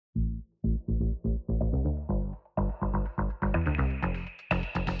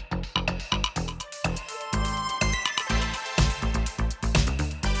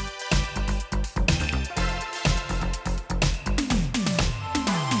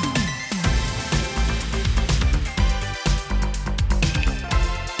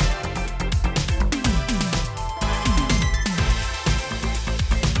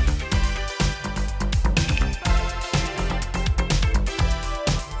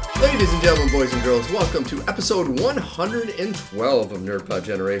Ladies and gentlemen, boys and girls, welcome to episode 112 of NerdPod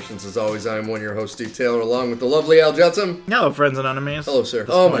Generations. As always, I am one of your hosts, Steve Taylor, along with the lovely Al Judson. Hello, friends and enemies. Hello, sir.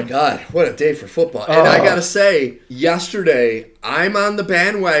 Oh my God, what a day for football. And I gotta say, yesterday, I'm on the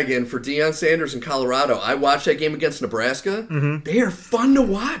bandwagon for Deion Sanders in Colorado. I watched that game against Nebraska. Mm-hmm. They are fun to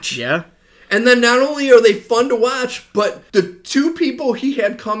watch. Yeah. And then not only are they fun to watch, but the two people he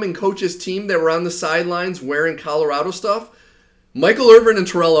had come and coach his team that were on the sidelines wearing Colorado stuff, Michael Irvin and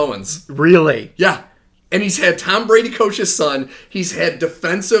Terrell Owens. Really? Yeah. And he's had Tom Brady coach his son. He's had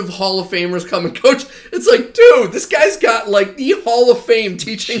defensive Hall of Famers come and coach. It's like, dude, this guy's got like the Hall of Fame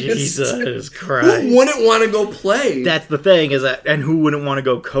teaching Jesus Christ. Who wouldn't want to go play? That's the thing, is that, and who wouldn't want to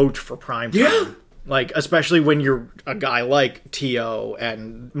go coach for prime time? Yeah. Like, especially when you're a guy like T.O.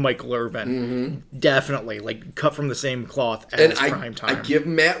 and Michael Irvin. Mm-hmm. Definitely, like, cut from the same cloth as prime time. I give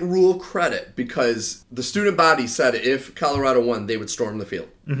Matt Rule credit because the student body said if Colorado won, they would storm the field.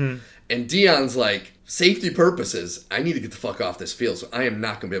 Mm-hmm. And Deion's like, safety purposes, I need to get the fuck off this field, so I am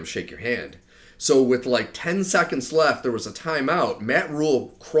not going to be able to shake your hand. So with like 10 seconds left, there was a timeout. Matt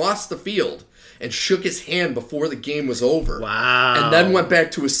Rule crossed the field and shook his hand before the game was over. Wow. And then went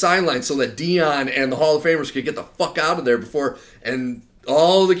back to his sideline so that Deion and the Hall of Famers could get the fuck out of there before, and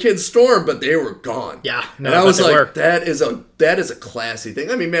all the kids stormed, but they were gone. Yeah. No, and I was like, that is a classy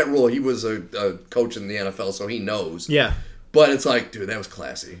thing. I mean, Matt Rule, he was a coach in the NFL, so he knows. Yeah. But it's like, dude, that was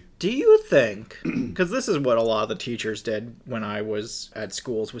classy. Do you think, because this is what a lot of the teachers did when I was at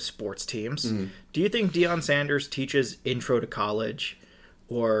schools with sports teams, do you think Deion Sanders teaches Intro to College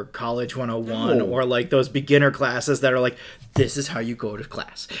or College 101 or like those beginner classes that are like, this is how you go to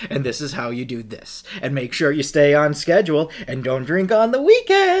class and this is how you do this and make sure you stay on schedule and don't drink on the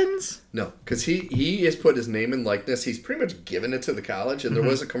weekends? No, because he has put his name and likeness. He's pretty much given it to the college, and there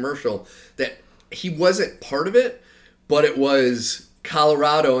was a commercial that he wasn't part of it, but it was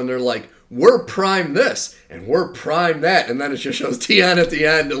Colorado, and they're like, we're prime this and we're prime that, and then it just shows Deion at the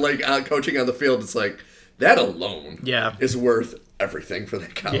end like coaching on the field. It's like, that alone is worth everything for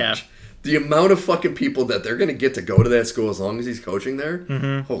that college. Yeah. The amount of fucking people that they're going to get to go to that school as long as he's coaching there,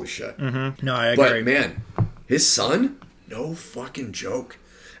 holy shit. Mm-hmm. No, I agree. But man, his son, no fucking joke.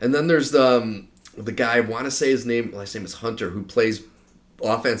 And then there's the guy, I want to say his name, last name is Hunter, who plays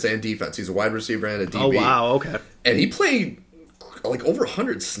offense and defense. He's a wide receiver and a DB. Oh, wow, okay. And he played like over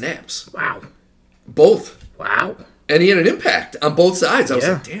 100 snaps. Wow. Both. Wow. And he had an impact on both sides. I was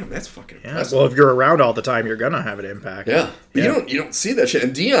like, damn, that's fucking impressive. Well, if you're around all the time, you're going to have an impact. Yeah. But you don't see that shit.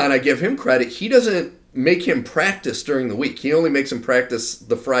 And Deion, I give him credit. He doesn't make him practice during the week. He only makes him practice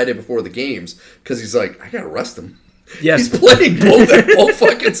the Friday before the games because he's like, I got to rest him. Yes. He's playing both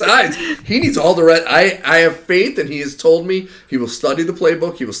fucking sides. He needs all the rest. I have faith, and he has told me he will study the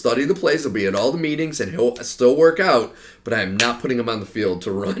playbook. He will study the plays. He'll be at all the meetings, and he'll still work out. But I am not putting him on the field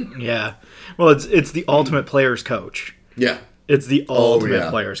to run. Yeah. Well, it's the ultimate player's coach. Yeah. It's the ultimate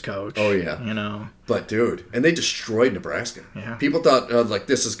player's coach. Oh, yeah. You know. But, dude, and they destroyed Nebraska. Yeah. People thought, like,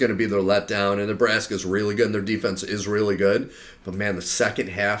 this is going to be their letdown, and Nebraska's really good, and their defense is really good. But, man, the second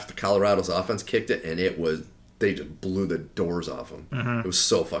half, the Colorado's offense kicked it, and they just blew the doors off them. Mm-hmm. It was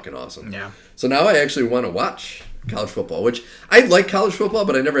so fucking awesome. Yeah. So now I actually want to watch college football, which I like college football,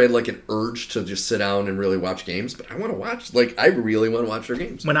 but I never had like an urge to just sit down and really watch games. But I want to watch, I really want to watch their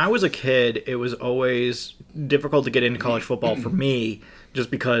games. When I was a kid, it was always difficult to get into college football for me, just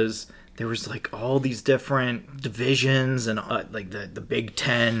because there was like all these different divisions and like the Big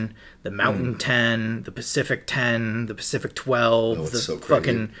Ten, the Mountain 10, the Pacific 10, the Pacific 12, it's the so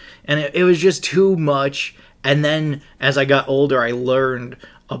crazy. And it was just too much. And then as I got older, I learned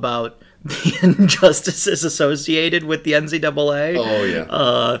about the injustices associated with the NCAA. Oh,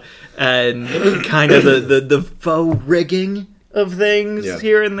 yeah. And kind of the faux rigging of things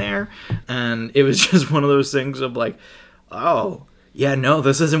here and there. And it was just one of those things of like, oh, yeah, no,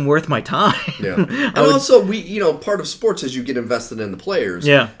 this isn't worth my time. Yeah. And also, part of sports is you get invested in the players.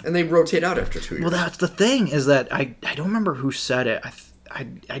 Yeah. And they rotate out after 2 years. Well, that's the thing, is that I don't remember who said it.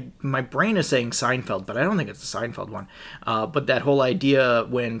 My brain is saying Seinfeld, but I don't think it's the Seinfeld one. But that whole idea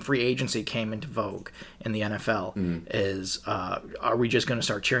when free agency came into vogue in the NFL is, are we just going to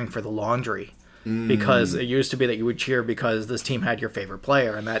start cheering for the laundry? Because it used to be that you would cheer because this team had your favorite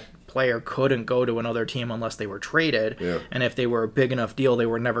player, and that player couldn't go to another team unless they were traded. Yeah. And if they were a big enough deal, they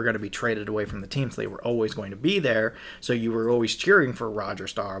were never going to be traded away from the team, so they were always going to be there. So you were always cheering for Roger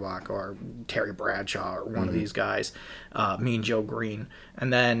Staubach or Terry Bradshaw or one of these guys, Mean Joe Green.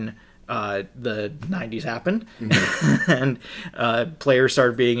 And then the 90s happened, and players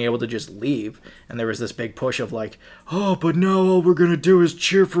started being able to just leave, and there was this big push of like, oh, but now all we're gonna do is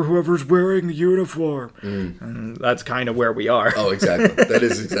cheer for whoever's wearing the uniform, and that's kind of where we are. Oh, exactly. That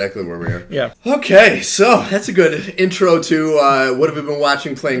is exactly where we are. Yeah. Okay, so that's a good intro to what have we been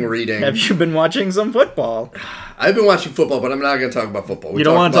watching, playing, reading. Have you been watching some football? I've been watching football, but I'm not going to talk about football. You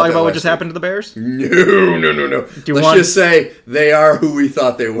don't want to talk about what just happened to the Bears? No. Let's just say they are who we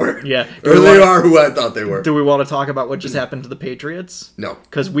thought they were. Yeah. Or they are who I thought they were. Do we want to talk about what just happened to the Patriots? No.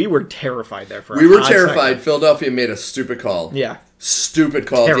 Because we were terrified there for a We were hot terrified. second. Philadelphia made a stupid call. Yeah. Stupid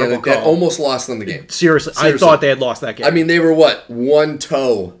call. Terrible That call. almost lost them the game. Seriously, I thought they had lost that game. I mean, they were, what, one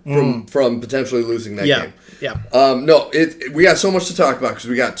toe from potentially losing that game. Yeah. No, we got so much to talk about because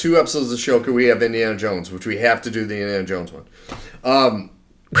we got 2 episodes of the show because we have Indiana Jones, which we have to do the Indiana Jones one.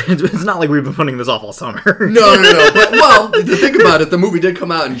 It's not like we've been putting this off all summer. No. But, well, to think about it, the movie did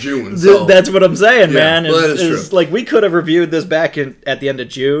come out in June. So. That's what I'm saying, man. Well, that is true. Like, we could have reviewed this back at the end of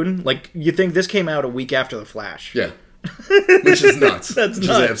June. Like, you think this came out a week after The Flash. Yeah. Which is nuts. That's Which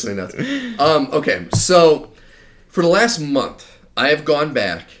nuts. is absolutely nuts. Okay, so for the last month, I have gone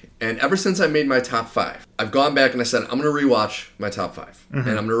back, and ever since I made my top 5, I've gone back and I said, I'm going to rewatch my top 5. And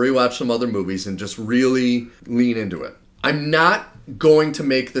I'm going to rewatch some other movies and just really lean into it. I'm not going to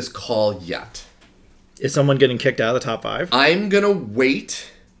make this call yet. Is someone getting kicked out of the top 5? I'm going to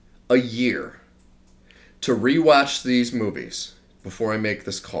wait a year to rewatch these movies before I make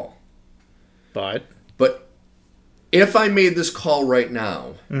this call. But if I made this call right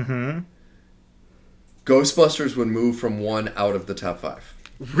now, Ghostbusters would move from 1 out of the top 5.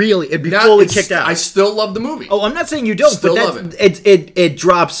 Really? It'd be fully kicked out. I still love the movie. Oh, I'm not saying you don't, Still but love it. It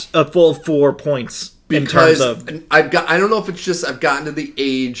drops a full 4 points Because in terms of... I don't know if it's just I've gotten to the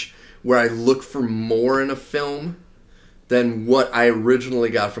age where I look for more in a film than what I originally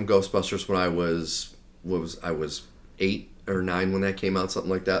got from Ghostbusters when I was 8 or 9 when that came out,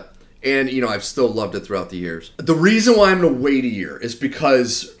 something like that. And, I've still loved it throughout the years. The reason why I'm going to wait a year is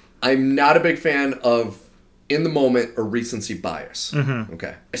because I'm not a big fan of in the moment or recency bias.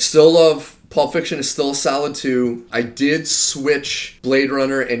 Okay. I still love Pulp Fiction is still a solid 2. I did switch Blade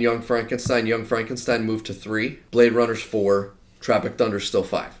Runner and Young Frankenstein. Young Frankenstein moved to 3. Blade Runner's 4. Tropic Thunder's still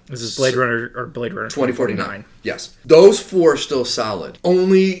 5. This is Blade Runner or Blade Runner 2049. Yes. Those 4 are still solid.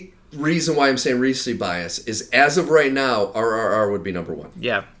 Only reason why I'm saying recency bias is as of right now, RRR would be number 1.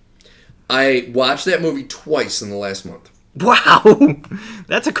 Yeah. I watched that movie twice in the last month. Wow.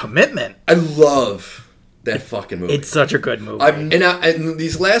 That's a commitment. I love that fucking movie. It's such a good movie. And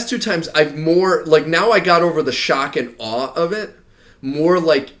these last 2 times, I've more, like, now I got over the shock and awe of it, more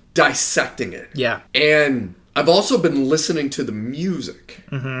like dissecting it. Yeah. And I've also been listening to the music,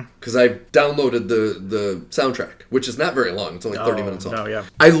 because I've downloaded the soundtrack, which is not very long. It's only 30 minutes long. No, yeah.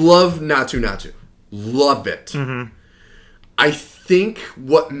 I love Natu Natu. Love it. I think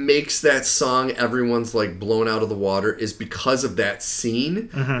what makes that song everyone's like blown out of the water is because of that scene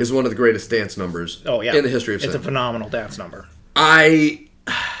is one of the greatest dance numbers in the history of cinema. It's a phenomenal dance number. I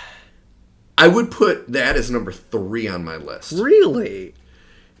would put that as number 3 on my list. Really?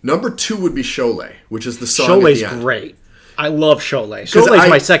 Number 2 would be Sholay, which is the song Sholay's at the end. great. I love Sholay. Sholay's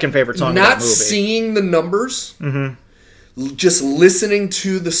my second favorite song in that movie. Not seeing the numbers, just listening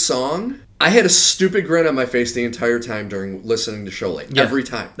to the song, I had a stupid grin on my face the entire time during listening to Sholay. Yeah. Every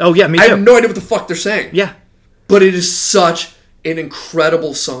time. Oh, yeah, me too. I have no idea what the fuck they're saying. Yeah. But it is such an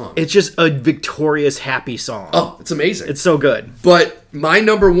incredible song. It's just a victorious, happy song. Oh, it's amazing. It's so good. But my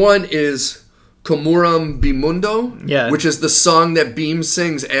number 1 is Komuram Bimundo, which is the song that Beam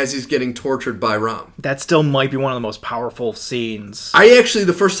sings as he's getting tortured by Ram. That still might be one of the most powerful scenes. I actually,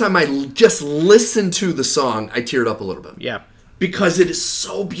 the first time I just listened to the song, I teared up a little bit. Yeah. Because it is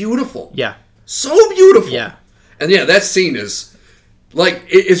so beautiful. Yeah. So beautiful. Yeah. And yeah, that scene is,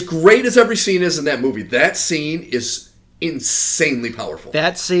 like, as great as every scene is in that movie, that scene is insanely powerful.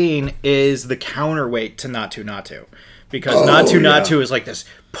 That scene is the counterweight to Natu Natu. Because Natu is like this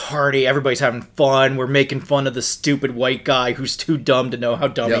party, everybody's having fun, we're making fun of the stupid white guy who's too dumb to know how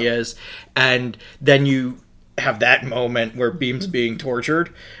dumb he is. And then you have that moment where Beam's being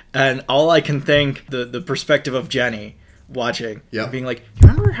tortured. And all I can think, the perspective of Jenny watching, being like, you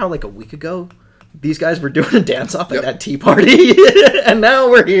remember how like a week ago these guys were doing a dance-off at that tea party? And now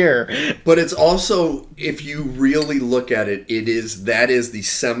we're here. But it's also, if you really look at it, that is the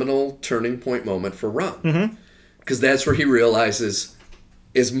seminal turning point moment for Ram. Because that's where he realizes,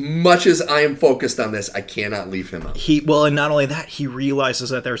 as much as I am focused on this, I cannot leave him out. And not only that, he realizes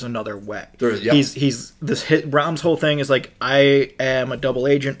that there's another way. Yep. Rom's whole thing is like, I am a double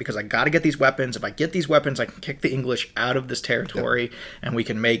agent because I got to get these weapons. If I get these weapons, I can kick the English out of this territory, and we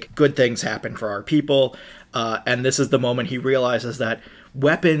can make good things happen for our people. And this is the moment he realizes that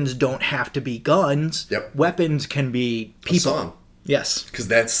weapons don't have to be guns. Yep. Weapons can be people. A song. Yes. Because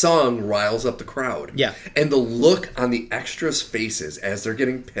that song riles up the crowd. Yeah. And the look on the extras' faces as they're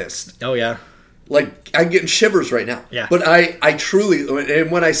getting pissed. Oh, yeah. Like, I'm getting shivers right now. Yeah. But I truly,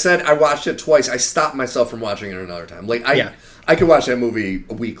 and when I said I watched it twice, I stopped myself from watching it another time. Like, I could watch that movie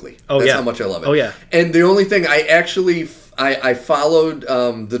weekly. Oh, That's yeah. how much I love it. Oh, yeah. And the only thing, I followed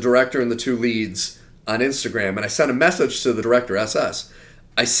the director and the two leads on Instagram, and I sent a message to the director, SS.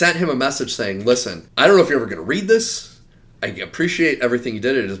 I sent him a message saying, listen, I don't know if you're ever going to read this. I appreciate everything you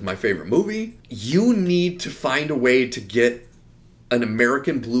did. It is my favorite movie. You need to find a way to get an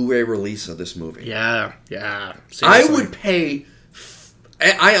American Blu-ray release of this movie. Yeah. Seriously.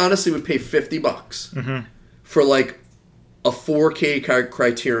 I honestly would pay $50 for like a 4K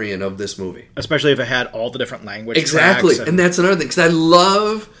criterion of this movie. Especially if it had all the different language Exactly. tracks And that's another thing. Because I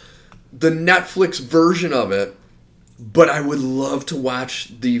love the Netflix version of it. But I would love to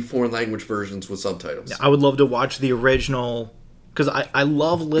watch the foreign language versions with subtitles. I would love to watch the original, because I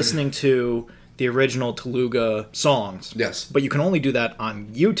love listening to the original Telugu songs. Yes. But you can only do that on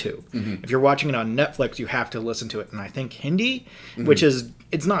YouTube. Mm-hmm. If you're watching it on Netflix, you have to listen to it in, I think, Hindi, which is,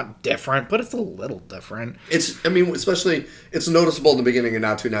 it's not different, but it's a little different. Especially, it's noticeable in the beginning of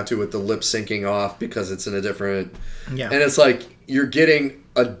Natu with the lip syncing off because it's in a different... Yeah. And it's like, you're getting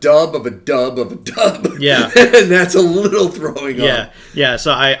a dub of a dub of a dub. Yeah. And that's a little throwing off. Yeah,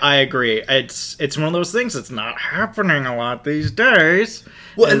 so I agree. It's one of those things that's not happening a lot these days.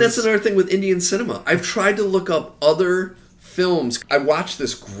 Well, and that's another thing with Indian cinema. I've tried to look up other films. I watched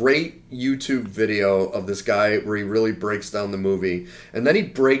this great YouTube video of this guy where he really breaks down the movie. And then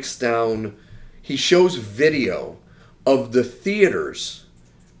he shows video of the theaters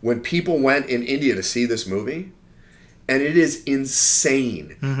when people went in India to see this movie. And it is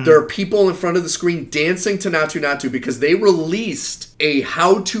insane. Mm-hmm. There are people in front of the screen dancing to Natu Natu because they released a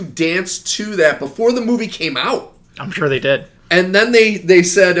how to dance to that before the movie came out. I'm sure they did. And then they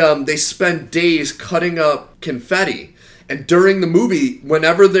said they spent days cutting up confetti. And during the movie,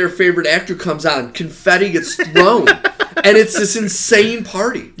 whenever their favorite actor comes on, confetti gets thrown. And it's this insane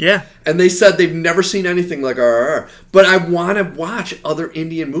party. Yeah. And they said they've never seen anything like RRR. But I want to watch other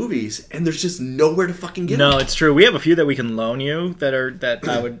Indian movies, and there's just nowhere to fucking get them. No, it's true. We have a few that we can loan you that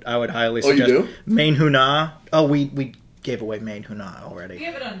I would highly suggest. Oh, you do? Main Huna. Oh, we gave away Main Huna already. We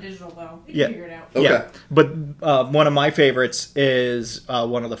have it on digital, though. We can figure it out. Okay. Yeah. But one of my favorites is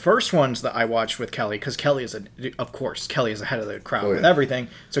one of the first ones that I watched with Kelly, because Kelly is ahead of the crowd with everything.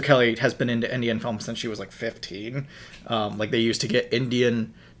 So Kelly has been into Indian films since she was like 15. Like they used to get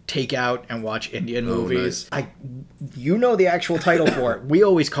Indian takeout and watch Indian movies. Nice. You know the actual title for it. We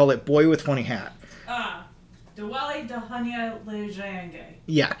always call it Boy with Funny Hat. Diwali Dahania Le Jayenge.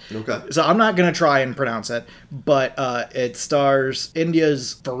 Yeah. Okay. So I'm not going to try and pronounce it, but it stars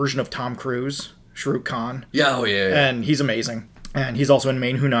India's version of Tom Cruise, Shah Rukh Khan. Yeah, And he's amazing. And he's also in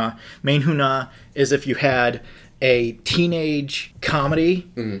Main Huna. Main Huna is if you had a teenage comedy,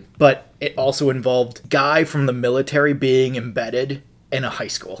 but it also involved guy from the military being embedded in a high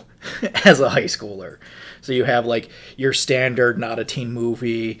school as a high schooler. So you have like your standard not a teen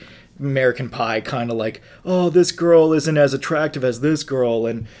movie, American Pie kind of like, oh, this girl isn't as attractive as this girl,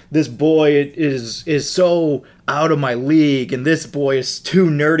 and this boy is so out of my league, and this boy is too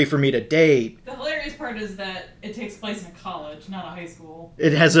nerdy for me to date. The hilarious part is that it takes place in a college, not a high school.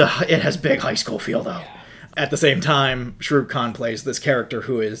 It has big high school feel though. Yeah. At the same time, Shah Rukh Khan plays this character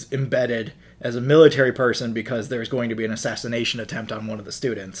who is embedded as a military person because there's going to be an assassination attempt on one of the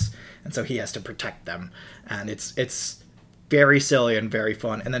students, and so he has to protect them, and it's very silly and very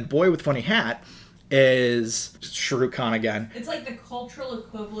fun. And then Boy with Funny Hat is Shah Rukh Khan again. It's like the cultural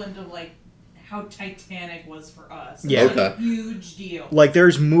equivalent of like how Titanic was for us. Yeah. It's like a huge deal. Like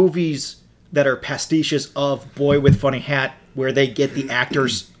there's movies that are pastiches of Boy with Funny Hat where they get the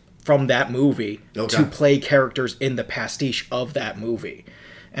actors from that movie to play characters in the pastiche of that movie.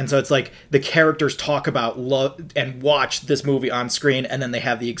 And so it's like the characters talk about love and watch this movie on screen, and then they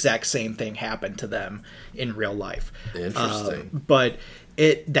have the exact same thing happen to them in real life. Interesting. But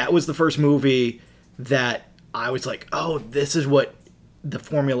that was the first movie that I was like, oh, this is what the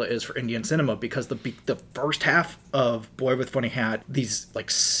formula is for Indian cinema, because the first half of Boy with Funny Hat, these like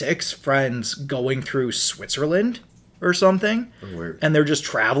 6 friends going through Switzerland or something, Weird. and they're just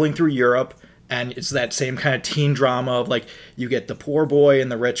traveling through Europe. And it's that same kind of teen drama of like you get the poor boy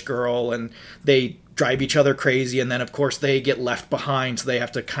and the rich girl, and they drive each other crazy, and then of course they get left behind, so they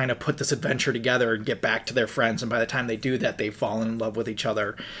have to kind of put this adventure together and get back to their friends, and by the time they do that, they've fallen in love with each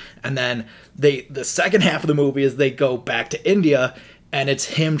other. And then the second half of the movie is they go back to India, and it's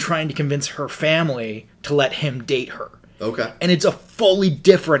him trying to convince her family to let him date her. Okay. And it's a fully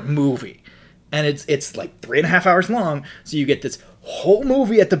different movie. And it's like 3.5 hours long, so you get this whole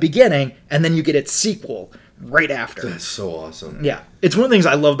movie at the beginning, and then you get its sequel right after. That's so awesome. Yeah. It's one of the things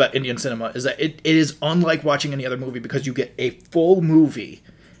I love about Indian cinema, is that it is unlike watching any other movie, because you get a full movie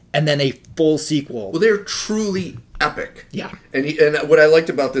and then a full sequel. Well, they're truly epic. Yeah. And what I liked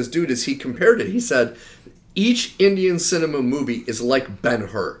about this dude is he compared it. He said, each Indian cinema movie is like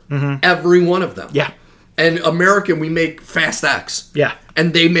Ben-Hur. Mm-hmm. Every one of them. Yeah. And American, we make Fast X. Yeah.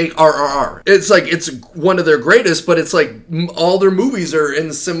 And they make RRR. It's like, it's one of their greatest, but it's like all their movies are in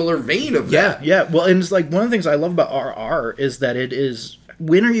the similar vein of that. Yeah. Well, and it's like one of the things I love about RRR is that it is,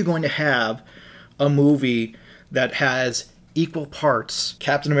 when are you going to have a movie that has equal parts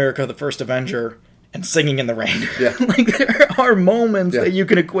Captain America, the First Avenger, and Singing in the Rain? Yeah. Like, there are moments that you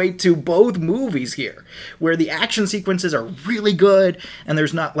can equate to both movies here, where the action sequences are really good, and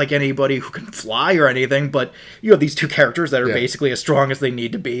there's not like anybody who can fly or anything, but you have these two characters that are basically as strong as they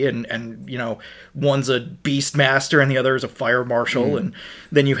need to be, and you know, one's a beast master and the other is a fire marshal, and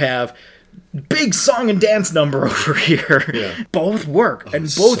then you have big song and dance number over here. Yeah. Both work,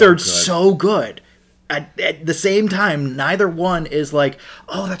 and both are so good. At the same time, neither one is like,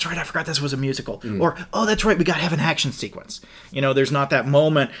 oh, that's right, I forgot this was a musical. Or, oh, that's right, we got to have an action sequence. You know, there's not that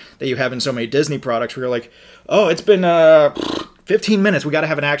moment that you have in so many Disney products where you're like, oh, it's been 15 minutes, we got to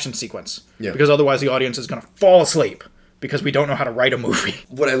have an action sequence. Yeah. Because otherwise the audience is going to fall asleep because we don't know how to write a movie.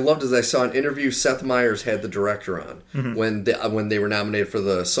 What I loved is I saw an interview Seth Meyers had the director on when they were nominated for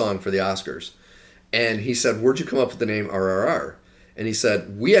the song for the Oscars. And he said, where'd you come up with the name RRR? And he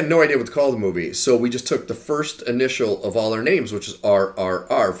said, we had no idea what to call the movie, so we just took the first initial of all our names, which is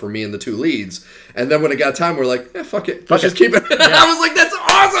RRR, for me and the two leads. And then when it got time, we're like, fuck it. Let's just keep it. Yeah. I was like, that's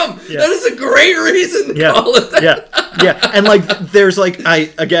awesome. Yeah. That is a great reason to call it that. Yeah. And like, there's like,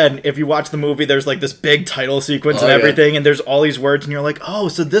 if you watch the movie, there's like this big title sequence and everything, and there's all these words, and you're like, oh,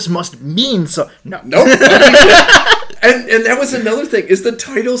 so this must mean so. Nope. And that was another thing, is the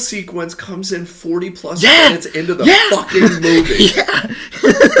title sequence comes in 40 plus minutes into the fucking movie. Yeah.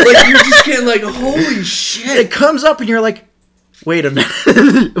 Like, you're just getting like, holy shit. It comes up and you're like, wait a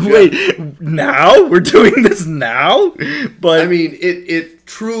minute. Wait, now? We're doing this now? But I mean, it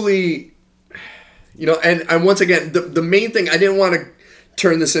truly, you know, and once again, the main thing, I didn't want to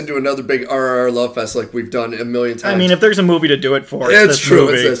turn this into another big RRR love fest like we've done a million times. I mean, if there's a movie to do it for, it's true.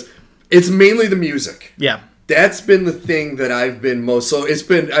 Movie. It's this. It's mainly the music. Yeah. That's been the thing that I've been most... So it's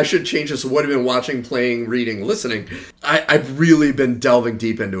been... I should change this. What I've been watching, playing, reading, listening. I've really been delving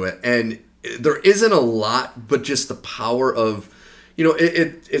deep into it. And there isn't a lot, but just the power of... You know,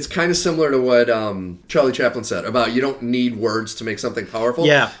 it's kind of similar to what Charlie Chaplin said about you don't need words to make something powerful.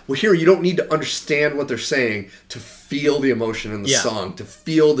 Yeah. Well, here, you don't need to understand what they're saying to feel the emotion in the song, to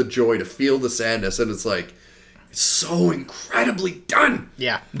feel the joy, to feel the sadness. And it's like... It's so incredibly done.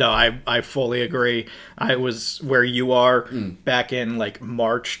 Yeah, no, I fully agree. I was where you are back in like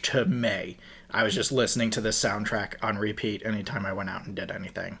March to May. I was just listening to this soundtrack on repeat anytime I went out and did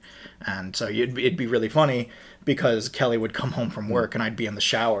anything. And so it'd be really funny because Kelly would come home from work and I'd be in the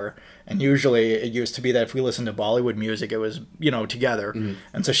shower. And usually it used to be that if we listened to Bollywood music, it was, you know, together.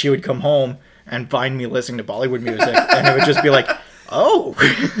 And so she would come home and find me listening to Bollywood music. And it would just be like... Oh,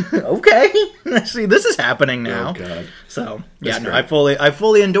 okay. See, this is happening now. Oh, God. So, yeah, no, I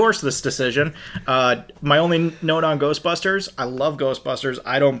fully endorse this decision. My only note on Ghostbusters, I love Ghostbusters.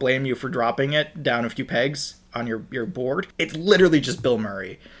 I don't blame you for dropping it down a few pegs on your board. It's literally just Bill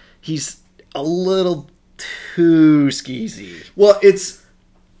Murray. He's a little too skeezy. Well,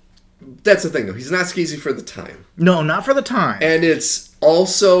 that's the thing, though. He's not skeezy for the time. No, not for the time. And it's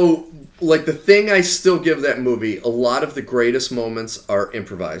also... Like, the thing I still give that movie, a lot of the greatest moments are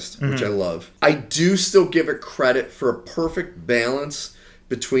improvised, which I love. I do still give it credit for a perfect balance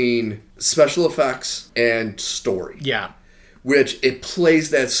between special effects and story. Yeah. Which, it plays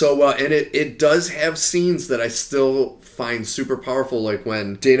that so well. And it does have scenes that I still find super powerful, like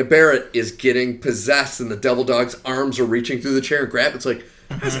when Dana Barrett is getting possessed and the devil dog's arms are reaching through the chair and grab. It's like...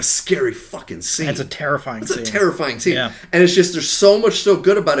 That's a scary fucking scene. It's a terrifying scene. It's a terrifying scene. Yeah. And it's just, there's so much so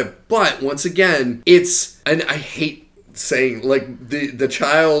good about it. But, once again, and I hate saying, like, the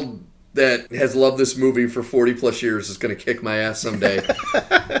child that has loved this movie for 40 plus years is going to kick my ass someday.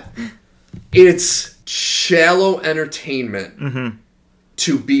 It's shallow entertainment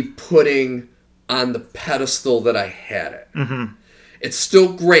to be putting on the pedestal that I had it. Mm-hmm. It's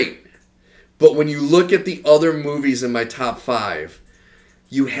still great, but when you look at the other movies in my top 5,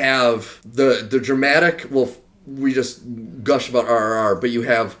 you have the dramatic. Well, we just gushed about RRR, but you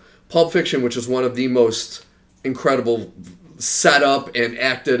have Pulp Fiction, which is one of the most incredible set up and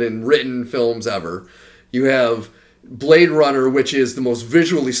acted and written films ever. You have Blade Runner, which is the most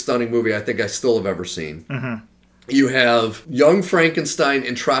visually stunning movie I think I still have ever seen. Mm-hmm. You have Young Frankenstein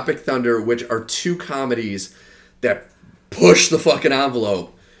and Tropic Thunder, which are 2 comedies that push the fucking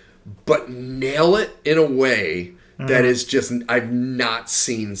envelope, but nail it in a way that is just I've not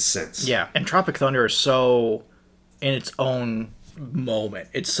seen since. Yeah, and Tropic Thunder is so in its own moment.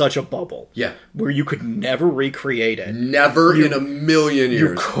 It's such a bubble. Yeah. Where you could never recreate it. Never in a million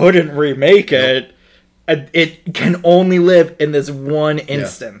years. You couldn't remake it. It can only live in this one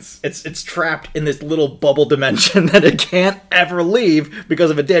instance. Yeah. It's trapped in this little bubble dimension that it can't ever leave,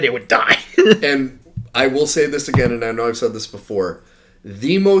 because if it did, it would die. And I will say this again, and I know I've said this before.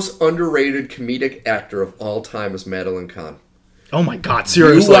 The most underrated comedic actor of all time is Madeline Kahn. Oh my God,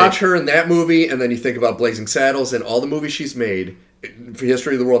 seriously. You watch her in that movie, and then you think about Blazing Saddles and all the movies she's made for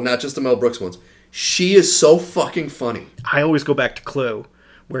History of the World, not just the Mel Brooks ones. She is so fucking funny. I always go back to Clue,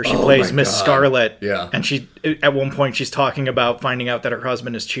 where she plays Miss Scarlet. Yeah. And she, at one point, she's talking about finding out that her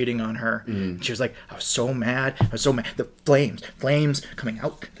husband is cheating on her. Mm. She was like, I was so mad. The flames coming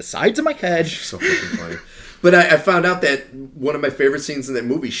out the sides of my head. She's so fucking funny. But I found out that one of my favorite scenes in that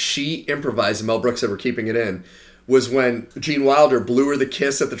movie, she improvised, and Mel Brooks said we're keeping it in, was when Gene Wilder blew her the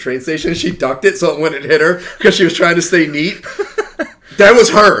kiss at the train station. She ducked it so it wouldn't hit her because she was trying to stay neat. That was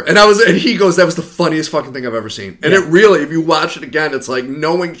her. And he goes, that was the funniest fucking thing I've ever seen. And it really, if you watch it again, it's like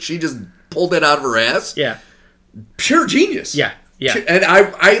knowing she just pulled it out of her ass. Yeah. Pure genius. Yeah. Yeah. And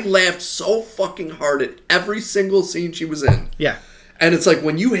I laughed so fucking hard at every single scene she was in. Yeah. And it's like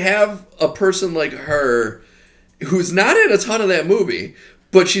when you have a person like her who's not in a ton of that movie,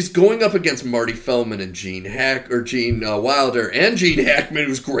 but she's going up against Marty Feldman and Gene Wilder and Gene Hackman,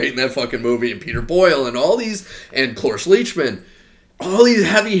 who's great in that fucking movie, and Peter Boyle and all these, and Cloris Leachman. All these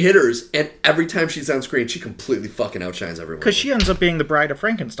heavy hitters, and every time she's on screen, she completely fucking outshines everyone. Because she ends up being the bride of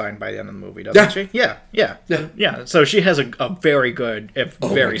Frankenstein by the end of the movie, doesn't she? Yeah. So she has a very good,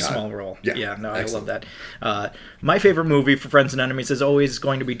 very small role. Yeah. No, excellent. I love that. My favorite movie for Friends and Enemies is always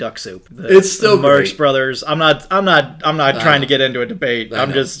going to be Duck Soup. It's still the Marx Brothers. I'm not trying to get into a debate.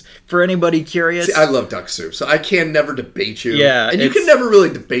 I'm just, for anybody curious. See, I love Duck Soup, so I can never debate you. Yeah, and you can never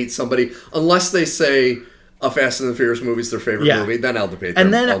really debate somebody unless they say a Fast and the Furious movie is their favorite movie, then I'll debate them.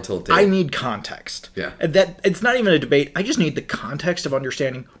 And then until I need context. Yeah. That it's not even a debate. I just need the context of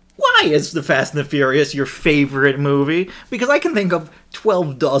understanding why is the Fast and the Furious your favorite movie? Because I can think of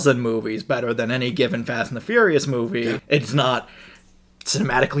 12 dozen movies better than any given Fast and the Furious movie. Yeah. It's not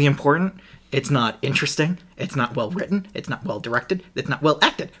cinematically important. It's not interesting. It's not well written. It's not well directed. It's not well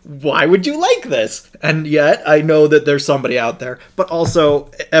acted. Why would you like this? And yet, I know that there's somebody out there. But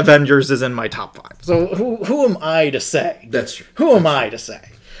also, Avengers is in my top 5. So who am I to say? That's true. Who am I to say?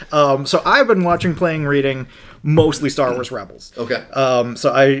 So I've been watching, playing, reading mostly Star Wars Rebels. Okay.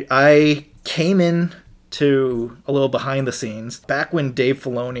 So I came in to a little behind the scenes back when Dave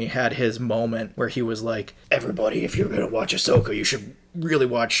Filoni had his moment where he was like, everybody, if you're going to watch Ahsoka, you should really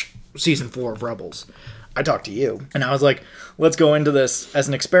watch season 4 of Rebels. I talked to you and I was like, let's go into this as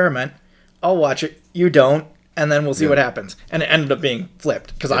an experiment. I'll watch it. You don't. And then we'll see what happens. And it ended up being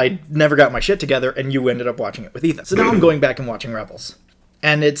flipped because I never got my shit together and you ended up watching it with Ethan. So now I'm going back and watching Rebels.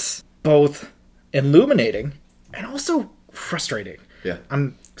 And it's both illuminating and also frustrating. Yeah.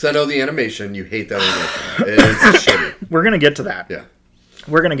 Because I know the animation, you hate that animation. It's shitty. We're going to get to that. Yeah.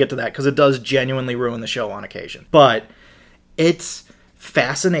 We're going to get to that because it does genuinely ruin the show on occasion. But it's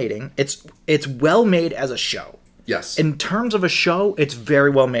fascinating. It's well made as a show. Yes. In terms of a show, it's very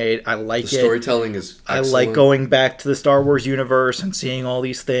well made. I like it. The storytelling is excellent. I like going back to the Star Wars universe and seeing all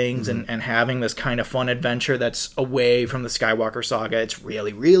these things and having this kind of fun adventure that's away from the Skywalker saga. It's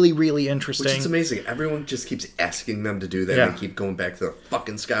really, really, really interesting. Which is amazing. Everyone just keeps asking them to do that and they keep going back to the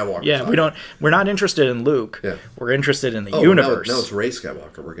fucking Skywalker saga. We're not interested in Luke. Yeah. We're interested in the universe. No, it's Rey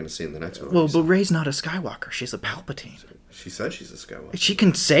Skywalker we're going to see in the next movie. Well, but Rey's not a Skywalker. She's a Palpatine. She said she's a Skywalker. She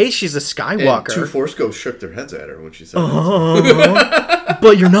can say she's a Skywalker. And 2 Force Ghosts shook their heads at her when she said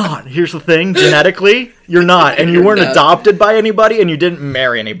But you're not. Here's the thing. Genetically, you're not. And you weren't adopted by anybody and you didn't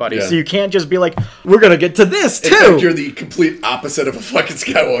marry anybody. Yeah. So you can't just be like, we're going to get to this too. In fact, you're the complete opposite of a fucking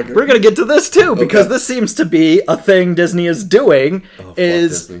Skywalker. We're going to get to this too because this seems to be a thing Disney is doing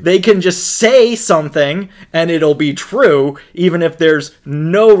is they can just say something and it'll be true even if there's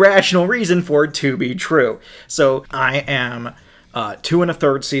no rational reason for it to be true. So I am 2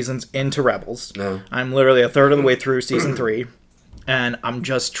 1/3 seasons into Rebels. No. I'm literally a third of the way through season 3. And I'm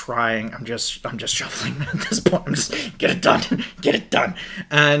just trying. I'm just shuffling at this point. I'm just get it done.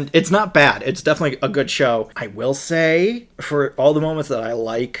 And it's not bad. It's definitely a good show. I will say, for all the moments that I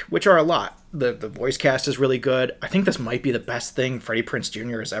like, which are a lot, the voice cast is really good. I think this might be the best thing Freddie Prinze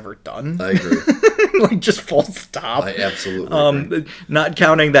Jr. has ever done. I agree. Like, just full stop. I absolutely agree. Not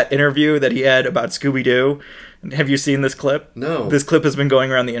counting that interview that he had about Scooby-Doo. Have you seen this clip? No. This clip has been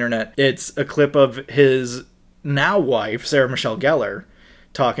going around the internet. It's a clip of his now wife, Sarah Michelle Gellar,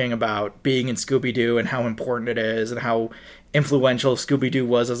 talking about being in Scooby-Doo and how important it is and how influential Scooby-Doo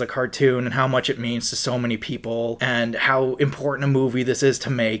was as a cartoon and how much it means to so many people and how important a movie this is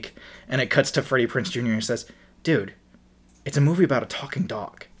to make. And it cuts to Freddie Prinze Jr. and says, dude, it's a movie about a talking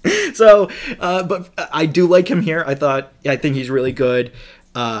dog. So, but I do like him here. I think he's really good.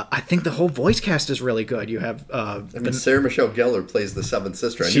 I think the whole voice cast is really good. You have Sarah Michelle Gellar plays the seventh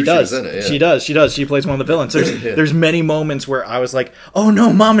sister. She was in it. Yeah. She does. She plays one of the villains. There's many moments where I was like, "Oh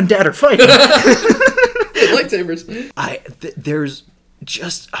no, mom and dad are fighting." Lightsabers. There's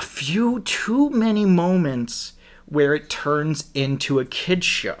just a few too many moments where it turns into a kid's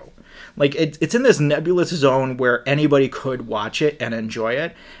show. Like, it's in this nebulous zone where anybody could watch it and enjoy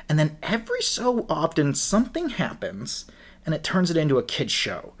it, and then every so often something happens and it turns it into a kid's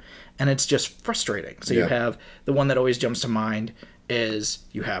show. And it's just frustrating. So you have, the one that always jumps to mind is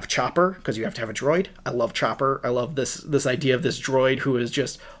you have Chopper, because you have to have a droid. I love Chopper. I love this idea of this droid who is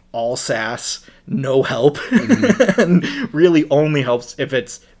just all sass, no help, and really only helps if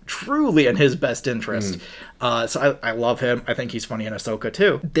it's truly in his best interest. So I love him. I think he's funny in Ahsoka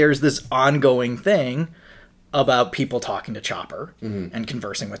too. There's this ongoing thing about people talking to Chopper and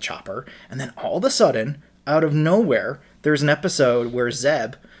conversing with Chopper. And then all of a sudden, out of nowhere, there's an episode where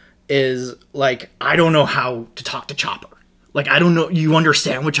Zeb is like, I don't know how to talk to Chopper. Like, I don't know, you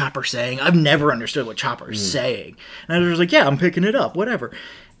understand what Chopper's saying? I've never understood what Chopper's saying. And I was like, yeah, I'm picking it up, whatever.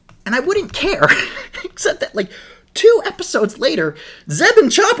 And I wouldn't care, except that, like, 2 episodes later, Zeb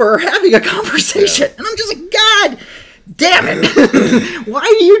and Chopper are having a conversation. Yeah. And I'm just like, God damn it. Why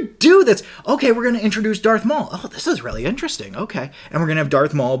do you do this? Okay, we're going to introduce Darth Maul. Oh, this is really interesting. Okay. And we're going to have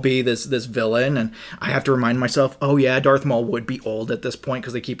Darth Maul be this villain. And I have to remind myself, oh yeah, Darth Maul would be old at this point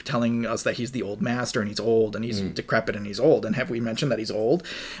because they keep telling us that he's the old master and he's old and he's decrepit and he's old. And have we mentioned that he's old?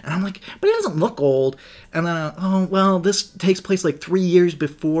 And I'm like, but he doesn't look old. And then, oh, well, this takes place like 3 years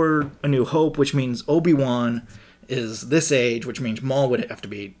before A New Hope, which means Obi-Wan is this age, which means Maul would have to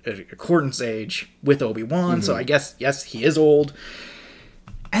be accordance age with Obi-Wan. So I guess, yes, he is old.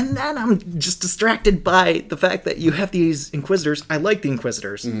 And then I'm just distracted by the fact that you have these Inquisitors. I like the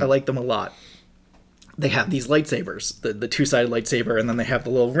Inquisitors. I like them a lot. They have these lightsabers, the two-sided lightsaber, and then they have the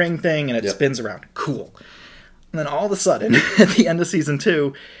little ring thing, and it spins around. Cool. And then all of a sudden, at the end of season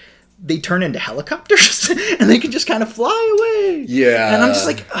 2, they turn into helicopters, and they can just kind of fly away. Yeah. And I'm just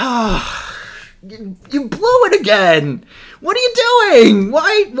like, oh... You blew it again. What are you doing?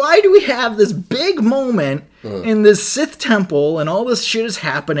 Why do we have this big moment in this Sith temple and all this shit is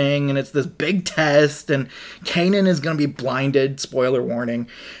happening and it's this big test and Kanan is going to be blinded, spoiler warning,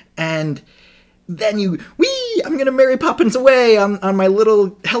 and then I'm going to Mary Poppins away on my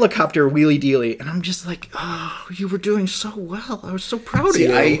little helicopter wheelie dealy. And I'm just like, oh, you were doing so well. I was so proud of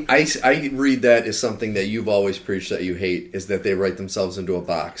you. I read that as something that you've always preached that you hate, is that they write themselves into a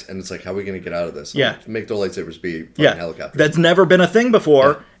box. And it's like, how are we going to get out of this? Yeah. Make their lightsabers be fucking helicopters. That's never been a thing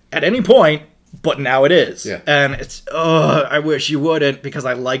before at any point, but now it is. Yeah. And it's, I wish you wouldn't, because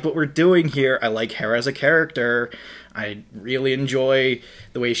I like what we're doing here. I like Hera as a character. I really enjoy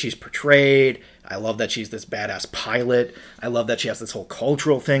the way she's portrayed. I love that she's this badass pilot. I love that she has this whole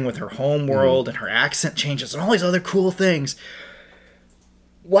cultural thing with her home world and her accent changes and all these other cool things.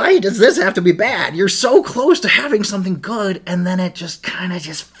 Why does this have to be bad? You're so close to having something good, and then it just kind of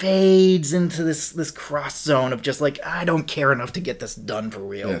just fades into this cross zone of just like, I don't care enough to get this done for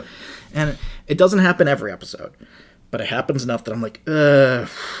real. Yeah. And it doesn't happen every episode, but it happens enough that I'm like,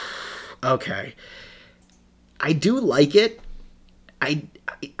 okay. I do like it. I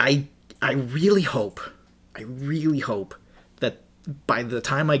really hope that by the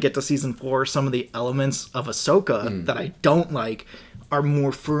time I get to season 4, some of the elements of Ahsoka that I don't like are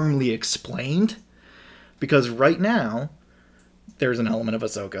more firmly explained. Because right now, there's an element of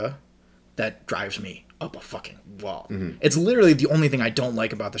Ahsoka that drives me up a fucking wall. It's literally the only thing I don't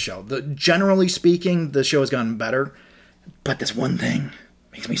like about the show. Generally speaking, the show has gotten better, but this one thing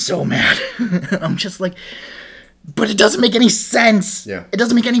makes me so mad. I'm just like... But it doesn't make any sense. Yeah. It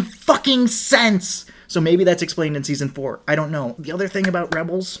doesn't make any fucking sense. So maybe that's explained in season 4. I don't know. The other thing about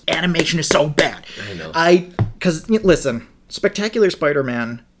Rebels, animation is so bad. I know. Because, listen, Spectacular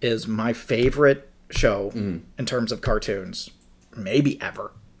Spider-Man is my favorite show in terms of cartoons, maybe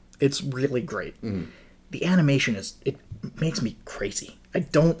ever. It's really great. The animation it makes me crazy. I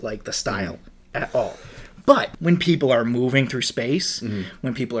don't like the style at all. But when people are moving through space,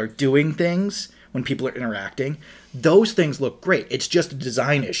 when people are doing things, when people are interacting, those things look great. It's just a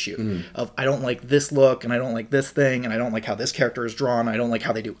design issue of I don't like this look, and I don't like this thing, and I don't like how this character is drawn, I don't like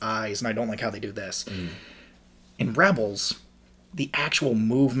how they do eyes, and I don't like how they do this. In Rebels, the actual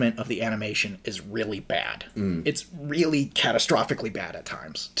movement of the animation is really bad. It's really catastrophically bad at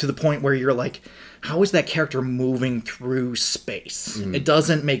times, to the point where you're like, how is that character moving through space? It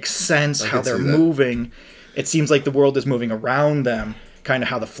doesn't make sense how they're moving. It seems like the world is moving around them, kind of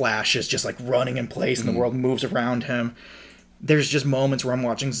how the Flash is just like running in place and the world moves around him. There's just moments where I'm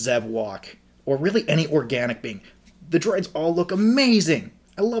watching Zeb walk, or really any organic being. The droids all look amazing.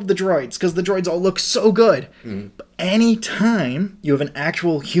 I love the droids because the droids all look so good. But any time you have an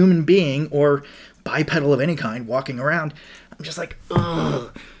actual human being or bipedal of any kind walking around, I'm just like,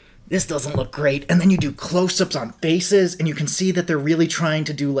 ugh, this doesn't look great. And then you do close-ups on faces, and you can see that they're really trying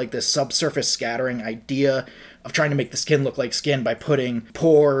to do like this subsurface scattering idea of trying to make the skin look like skin by putting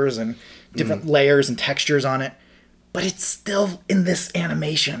pores and different layers and textures on it. But it's still in this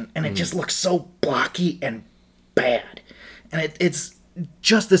animation, and it just looks so blocky and bad. And it's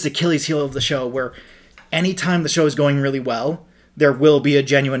just this Achilles heel of the show, where anytime the show is going really well, there will be a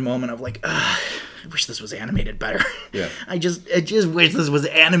genuine moment of like, I wish this was animated better. Yeah. I just wish this was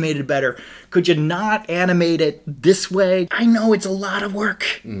animated better. Could you not animate it this way? I know it's a lot of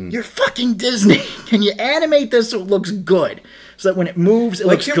work. You're fucking Disney. Can you animate this so it looks good? So that when it moves, it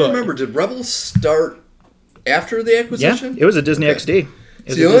looks good. I can't remember. Did Rebels start after the acquisition? Yeah, it was a Disney XD.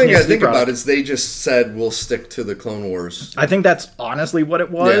 So the only thing I think about is they just said, we'll stick to the Clone Wars. I think that's honestly what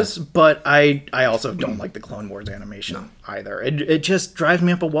it was, but I also don't like the Clone Wars animation either. It just drives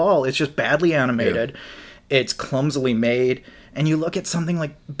me up a wall. It's just badly animated. It's clumsily made. And you look at something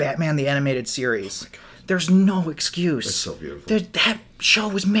like Batman the Animated Series. There's no excuse. It's so beautiful. That show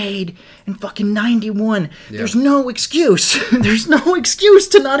was made in fucking 91. Yeah. There's no excuse. There's no excuse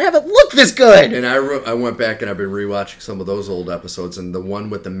to not have it look this good. And I went back and I've been rewatching some of those old episodes, and the one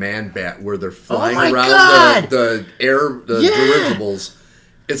with the man bat where they're flying around the dirigibles.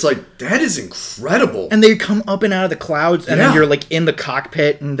 It's like, that is incredible. And they come up and out of the clouds, and then you're like in the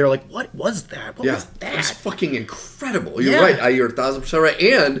cockpit, and they're like, what was that? What was that? It's fucking incredible. You're right. You're 1,000% right.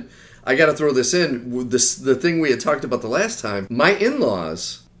 And I got to throw this in. The thing we had talked about the last time. My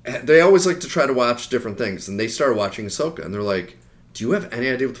in-laws, they always like to try to watch different things, and they started watching Ahsoka, and they're like, do you have any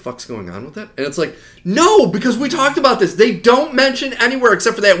idea what the fuck's going on with that? And it's like, no, because we talked about this. They don't mention anywhere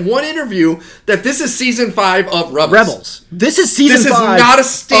except for that one interview that this is season 5 of Rebels. This is season 5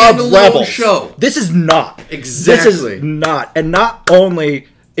 This is not a standalone show. This is not. Exactly. This is not. And not only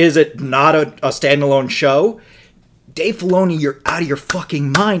is it not a standalone show, Dave Filoni, you're out of your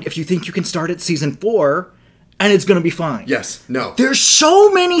fucking mind if you think you can start at season 4 and it's going to be fine. Yes. No. There's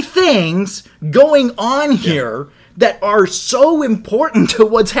so many things going on here that are so important to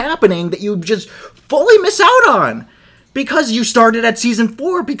what's happening that you just fully miss out on because you started at season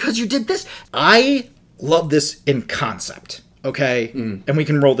 4 because you did this. I love this in concept, okay? And we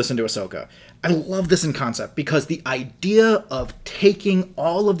can roll this into Ahsoka. I love this in concept because the idea of taking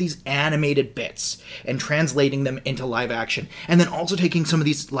all of these animated bits and translating them into live action, and then also taking some of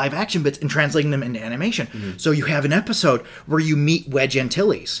these live action bits and translating them into animation. So you have an episode where you meet Wedge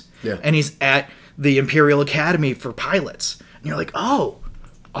Antilles, and he's at the Imperial Academy for pilots. And you're like, oh,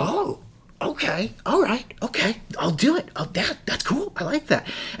 okay, all right, okay, I'll do it. That's cool. I like that.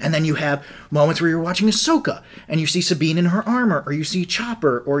 And then you have moments where you're watching Ahsoka, and you see Sabine in her armor, or you see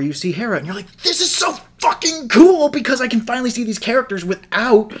Chopper, or you see Hera, and you're like, this is so fucking cool because I can finally see these characters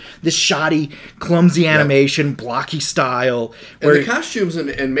without this shoddy, clumsy animation, blocky style. And the costumes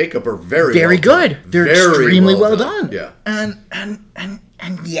and makeup are very well good. Done. They're very extremely well done. Yeah.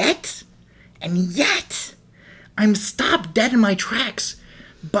 And yet, I'm stopped dead in my tracks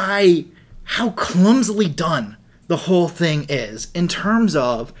by how clumsily done the whole thing is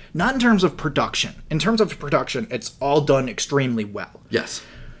not in terms of production. In terms of production, it's all done extremely well. Yes.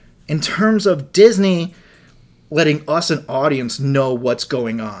 In terms of Disney letting us, an audience, know what's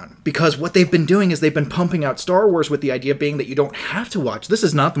going on. Because what they've been doing is they've been pumping out Star Wars with the idea being that you don't have to watch. This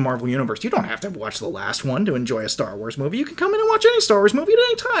is not the Marvel Universe. You don't have to watch the last one to enjoy a Star Wars movie. You can come in and watch any Star Wars movie at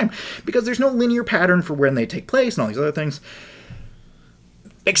any time. Because there's no linear pattern for when they take place and all these other things.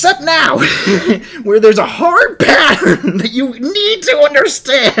 Except now, where there's a hard pattern that you need to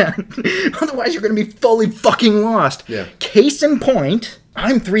understand. Otherwise, you're going to be fully fucking lost. Yeah. Case in point,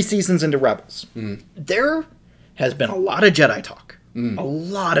 I'm 3 seasons into Rebels. There has been a lot of Jedi talk. A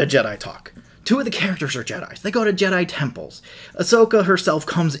lot of Jedi talk. 2 of the characters are Jedis. They go to Jedi temples. Ahsoka herself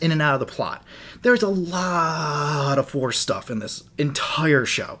comes in and out of the plot. There's a lot of Force stuff in this entire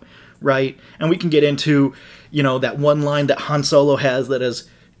show, right? And we can get into, that one line that Han Solo has that is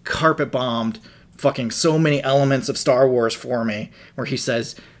carpet bombed fucking so many elements of Star Wars for me, where he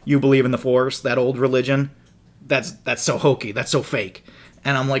says, "You believe in the Force, that old religion? That's so hokey. That's so fake."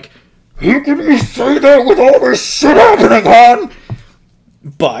 And I'm like, "You can you say that with all this shit happening, Han?"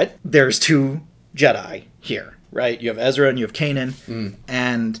 But there's 2 Jedi here, right? You have Ezra and you have Kanan,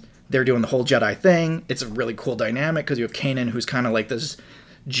 and they're doing the whole Jedi thing. It's a really cool dynamic because you have Kanan, who's kind of like this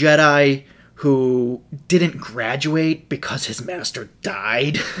Jedi who didn't graduate because his master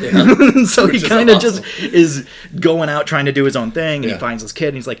died. Yeah. So he kind of just is going out trying to do his own thing, and he finds this kid,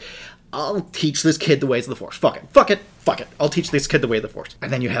 and he's like, "I'll teach this kid the ways of the Force. Fuck it. I'll teach this kid the way of the Force."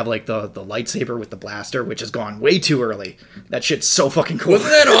 And then you have like the lightsaber with the blaster, which has gone way too early. That shit's so fucking cool.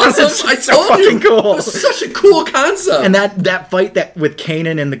 Wasn't that awesome? I so fucking cool. It's such a cool concept. And that fight with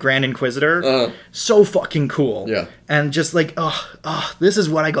Kanan and the Grand Inquisitor, so fucking cool. Yeah. And just like, this is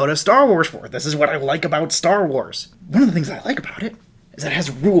what I go to Star Wars for. This is what I like about Star Wars. One of the things I like about it is that it has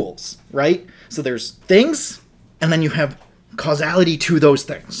rules, right? So there's things, and then you have causality to those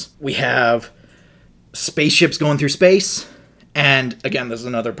things. We have spaceships going through space, and again, this is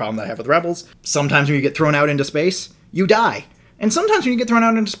another problem that I have with Rebels. Sometimes when you get thrown out into space, you die. And sometimes when you get thrown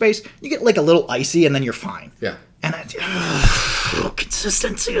out into space, you get like a little icy and then you're fine. Yeah. And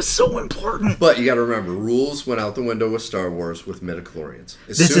consistency is so important. But you got to remember, rules went out the window with Star Wars with midichlorians.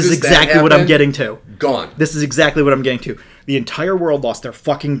 This is exactly what I'm getting to. Gone. This is exactly what I'm getting to. The entire world lost their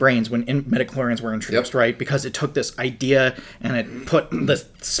fucking brains when midichlorians were introduced, right? Because it took this idea and it put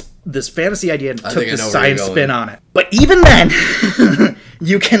this fantasy idea and took this science spin on it. But even then,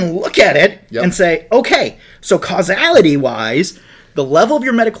 you can look at it and say, okay, so causality-wise, the level of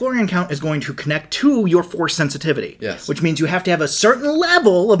your midichlorian count is going to connect to your Force sensitivity. Yes. Which means you have to have a certain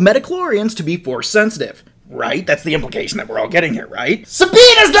level of midichlorians to be Force sensitive. Right? That's the implication that we're all getting here, right?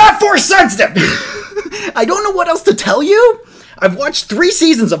 Sabine is not Force sensitive! I don't know what else to tell you. I've watched 3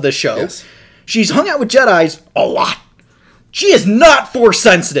 seasons of this show. Yes. She's hung out with Jedis a lot. She is not Force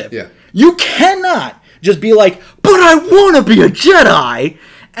sensitive. Yeah. You cannot just be like, but I want to be a Jedi,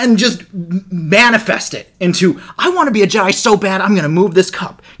 and just manifest it into, I want to be a Jedi so bad, I'm going to move this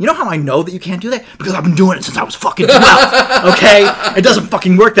cup. You know how I know that you can't do that? Because I've been doing it since I was fucking 12, okay? It doesn't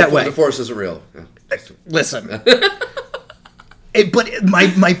fucking work that way. The Force isn't real. Listen. But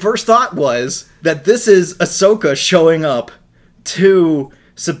my first thought was that this is Ahsoka showing up to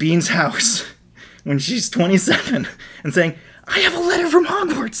Sabine's house when she's 27 and saying, I have a letter from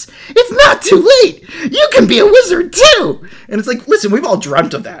Hogwarts. It's not too late. You can be a wizard too. And it's like, listen, we've all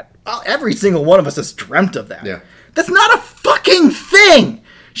dreamt of that. Every single one of us has dreamt of that. Yeah. That's not a fucking thing.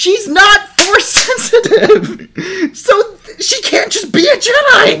 She's not Force sensitive. So she can't just be a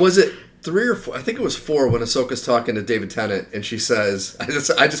Jedi. Was it 3 or 4? I think it was 4 when Ahsoka's talking to David Tennant and she says,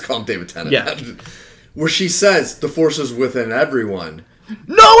 I just call him David Tennant. Yeah. Where she says, the Force is within everyone.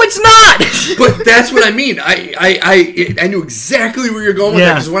 No, it's not! But that's what I mean. I knew exactly where you're going with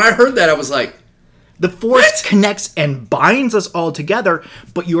that, because when I heard that, I was like, the Force connects and binds us all together,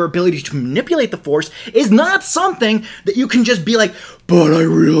 but your ability to manipulate the Force is not something that you can just be like, but I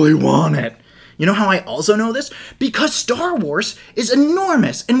really want it. You know how I also know this? Because Star Wars is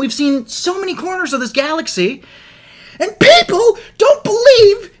enormous, and we've seen so many corners of this galaxy, and people don't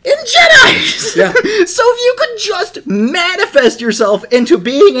believe in Jedis. Yeah. So if you could just manifest yourself into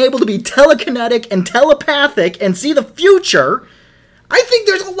being able to be telekinetic and telepathic and see the future, I think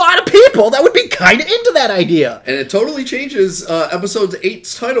there's a lot of people that would be kind of into that idea. And it totally changes Episode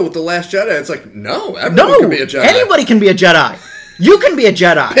 8's title with The Last Jedi. It's like, no, everyone can be a Jedi. Anybody can be a Jedi. You can be a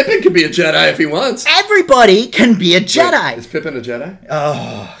Jedi. Pippin can be a Jedi if he wants. Everybody can be a Jedi. Wait, is Pippin a Jedi?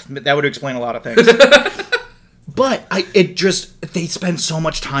 Oh, that would explain a lot of things. But they spend so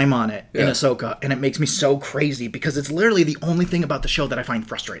much time on it in Ahsoka, and it makes me so crazy because it's literally the only thing about the show that I find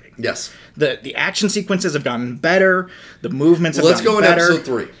frustrating. Yes. The action sequences have gotten better, the movements have gotten better. Let's go in Episode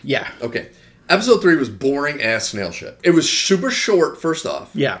 3. Yeah. Okay. Episode 3 was boring ass snail shit. It was super short, first off.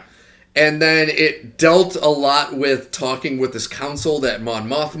 Yeah. And then it dealt a lot with talking with this council that Mon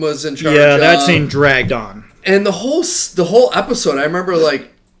Mothma's in charge of. Yeah, that scene dragged on. And the whole episode, I remember, like,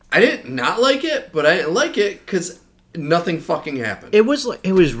 I didn't not like it, but I didn't like it because nothing fucking happened. It was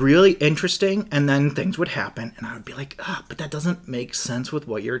really interesting, and then things would happen, and I would be like, but that doesn't make sense with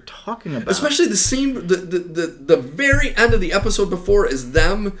what you're talking about. Especially the scene, the very end of the episode before is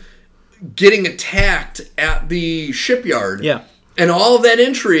them getting attacked at the shipyard. Yeah. And all of that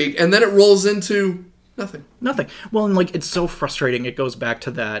intrigue, and then it rolls into, Nothing. Well, and like, it's so frustrating. It goes back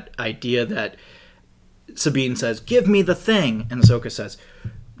to that idea that Sabine says, "Give me the thing," and Ahsoka says,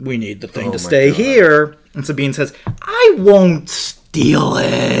 "We need the thing to stay here." And Sabine says, "I won't steal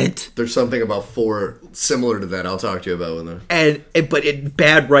it." There's something about 4 similar to that I'll talk to you about when But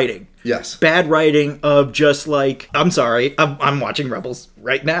bad writing. Yes. Bad writing of just like, I'm sorry, I'm watching Rebels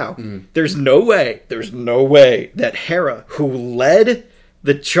right now. There's no way that Hera, who led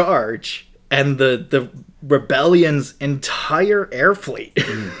the charge and the rebellion's entire air fleet,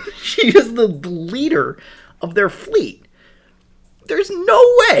 she is the leader of their fleet. There's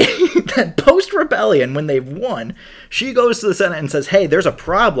no way that post-rebellion, when they've won, she goes to the Senate and says, "Hey, there's a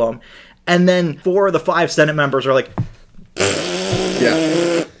problem," and then 4 of the 5 Senate members are like,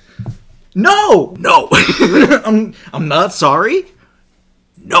 Yeah. No, I'm not sorry.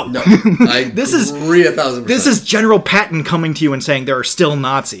 No. I This is agree 1,000%. This is General Patton coming to you and saying there are still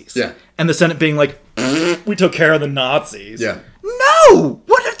Nazis. Yeah. And the Senate being like, "We took care of the Nazis." Yeah. No!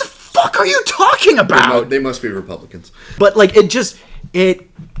 What the fuck are you talking about? They must be Republicans. But like,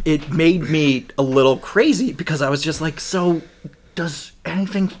 it made me a little crazy because I was just like, so does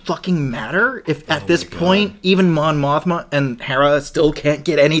anything fucking matter if at this point even Mon Mothma and Hera still can't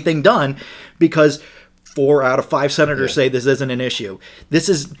get anything done because 4 out of 5 senators say this isn't an issue? This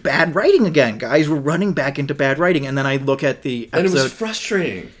is bad writing again, guys. We're running back into bad writing. And then I look at the episode. And it was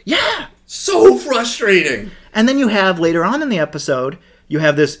frustrating. Yeah. So frustrating. And then you have later on in the episode, you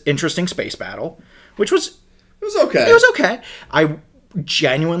have this interesting space battle, which was... It was okay. It was okay. I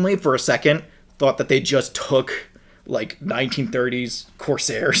genuinely, for a second, thought that they just took like 1930s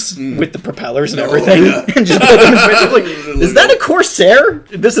Corsairs with the propellers and everything and just put them in space. Like, is that a Corsair?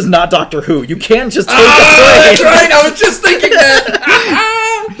 This is not Doctor Who. You can't just take a plane. That's right. I was just thinking that.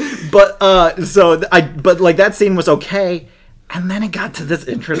 But like that scene was okay. And then it got to this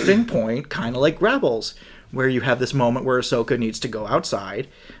interesting point, kind of like Rebels, where you have this moment where Ahsoka needs to go outside.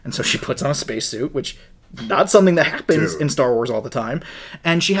 And so she puts on a spacesuit, which not something that happens in Star Wars all the time.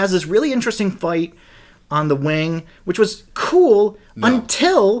 And she has this really interesting fight on the wing, which was cool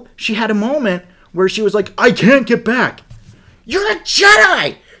until she had a moment where she was like, "I can't get back." You're a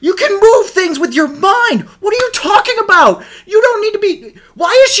Jedi! You can move things with your mind! What are you talking about? You don't need to be...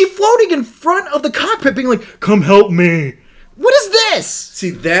 Why is she floating in front of the cockpit being like, "Come help me"? What is this?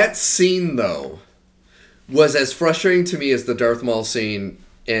 See, that scene, though, was as frustrating to me as the Darth Maul scene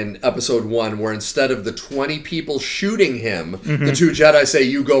in Episode 1, where instead of the 20 people shooting him, the 2 Jedi say,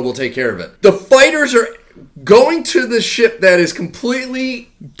 "You go, we'll take care of it." The fighters are going to the ship that is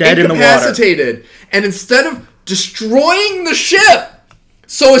completely dead incapacitated, in the water. And instead of destroying the ship,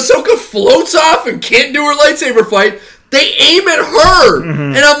 so Ahsoka floats off and can't do her lightsaber fight, they aim at her.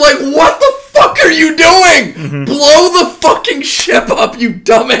 And I'm like, what the fuck are you doing? Blow the fucking ship up, you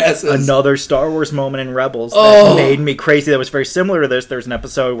dumbasses. Another Star Wars moment in Rebels that made me crazy. That was very similar to this. There's an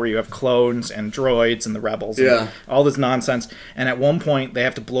episode where you have clones and droids and the Rebels. And all this nonsense. And at one point, they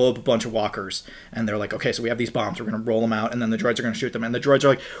have to blow up a bunch of walkers. And they're like, okay, so we have these bombs. We're going to roll them out. And then the droids are going to shoot them. And the droids are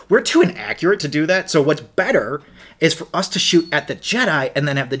like, we're too inaccurate to do that. So what's better is for us to shoot at the Jedi and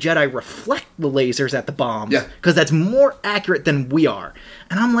then have the Jedi reflect the lasers at the bombs. Yeah. Because that's more accurate than we are.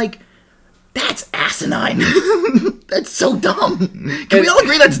 And I'm like, that's asinine. That's so dumb. Can we all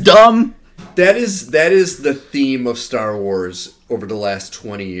agree that's dumb? That is the theme of Star Wars over the last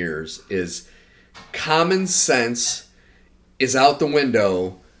 20 years, is common sense is out the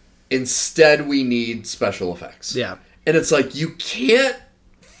window. Instead, we need special effects. Yeah. And it's like, you can't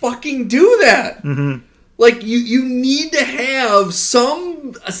fucking do that. Like, you need to have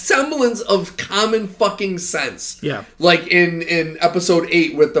some semblance of common fucking sense. Yeah. Like in Episode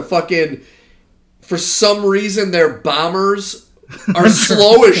 8 with the fucking... For some reason, their bombers are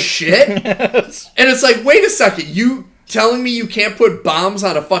slow as shit. Yes. And it's like, wait a second, you telling me you can't put bombs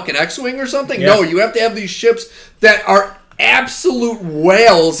on a fucking X-Wing or something? Yeah. No, you have to have these ships that are absolute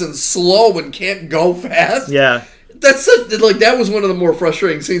whales and slow and can't go fast. Yeah. That was one of the more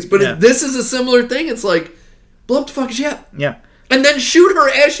frustrating scenes. But this is a similar thing. It's like, blow up the fucking ship. Yeah. And then shoot her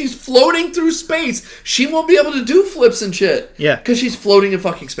as she's floating through space. She won't be able to do flips and shit. Yeah. Because she's floating in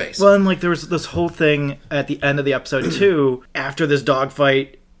fucking space. Well, and like there was this whole thing at the end of the episode 2, after this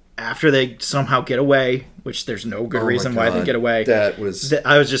dogfight, after they somehow get away, which there's no good reason why they get away. That was...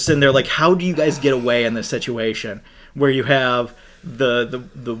 I was just sitting there like, how do you guys get away in this situation? Where you have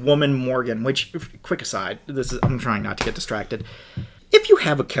the woman Morgan, which, quick aside, I'm trying not to get distracted. If you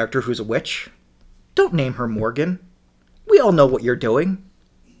have a character who's a witch, don't name her Morgan. We all know what you're doing.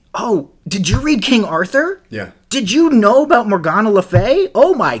 Oh, did you read King Arthur? Yeah. Did you know about Morgana Le Fay?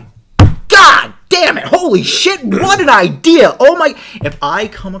 Oh my god damn it. Holy shit, what an idea. Oh my... If I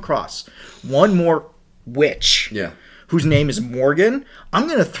come across one more witch. Yeah. Whose name is Morgan, I'm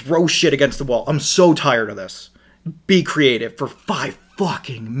going to throw shit against the wall. I'm so tired of this. Be creative for 5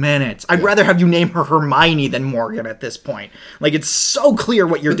 fucking minutes. I'd rather have you name her Hermione than Morgan at this point. Like, it's so clear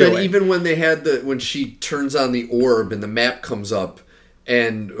what you're doing. Then even when they had when she turns on the orb and the map comes up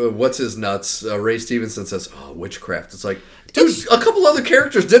and what's his nuts, Ray Stevenson says, oh, witchcraft. It's like, dude, a couple other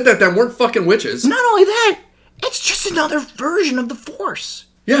characters did that weren't fucking witches. Not only that, it's just another version of the Force.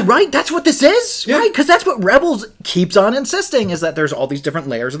 Yeah. Right? That's what this is? Yeah. Right? Because that's what Rebels keeps on insisting, is that there's all these different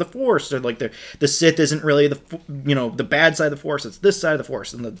layers of the Force. They're like, the Sith isn't really the bad side of the Force. It's this side of the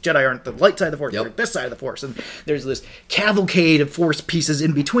Force. And the Jedi aren't the light side of the Force. They're this side of the Force. And there's this cavalcade of Force pieces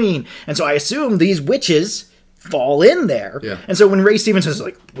in between. And so I assume these witches fall in there. Yeah. And so when Ray Stevenson is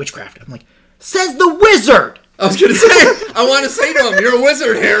like, witchcraft, I'm like, says the wizard! I was going to say, I want to say to him, you're a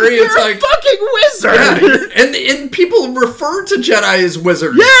wizard, Harry. You're it's a like, fucking wizard! Yeah. And people refer to Jedi as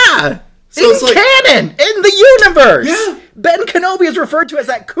wizards. Yeah! So it's like, canon! In the universe! Yeah. Ben Kenobi is referred to as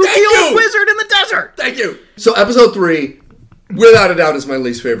that kooky old wizard in the desert! Thank you. So episode 3, without a doubt, is my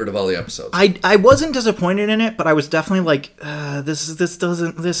least favorite of all the episodes. I wasn't disappointed in it, but I was definitely like,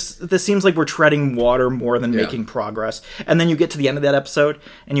 this seems like we're treading water more than making progress. And then you get to the end of that episode,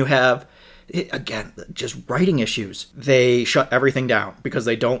 and you have, again, just writing issues. They shut everything down because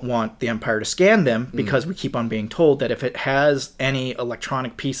they don't want the Empire to scan them, because we keep on being told that if it has any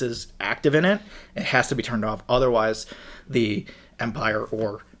electronic pieces active in it, it has to be turned off. Otherwise, the Empire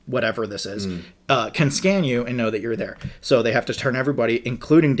or whatever this is can scan you and know that you're there. So they have to turn everybody,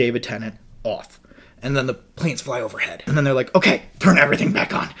 including David Tennant, off. And then the planes fly overhead. And then they're like, okay, turn everything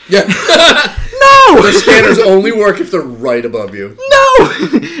back on. Yeah. No! The scanners only work if they're right above you.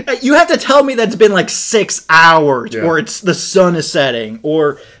 No! You have to tell me that's been like 6 hours, or it's the sun is setting,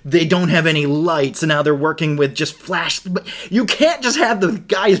 or they don't have any lights and now they're working with just flash. You can't just have the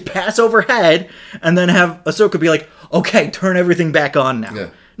guys pass overhead and then have Ahsoka be like, okay, turn everything back on now. Yeah.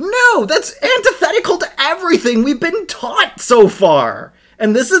 No, that's antithetical to everything we've been taught so far.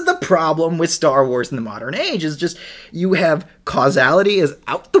 And this is the problem with Star Wars in the modern age, is just you have causality is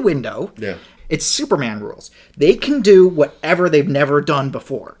out the window. Yeah. It's Superman rules. They can do whatever they've never done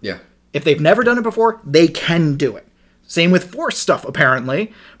before. Yeah. If they've never done it before, they can do it. Same with Force stuff,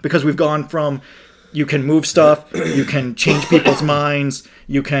 apparently, because we've gone from you can move stuff, you can change people's minds,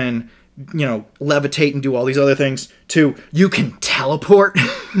 you can, levitate and do all these other things, to you can teleport,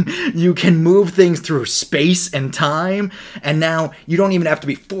 you can move things through space and time, and now you don't even have to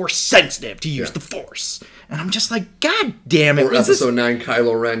be Force sensitive to use the Force. And I'm just like, God damn it. Or episode 9,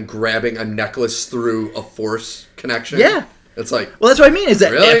 Kylo Ren grabbing a necklace through a Force connection. Yeah. It's like, well, that's what I mean, is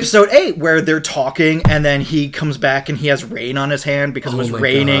that really? episode 8, where they're talking, and then he comes back and he has rain on his hand because it was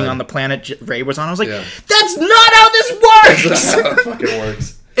raining on the planet Rey was on. I was like, that's not how this works! That's not how it fucking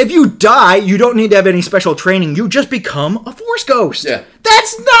works. If you die, you don't need to have any special training. You just become a Force ghost. Yeah.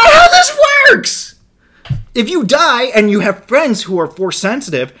 That's not how this works! If you die and you have friends who are Force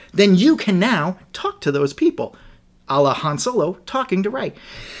sensitive, then you can now talk to those people. A la Han Solo talking to Rey.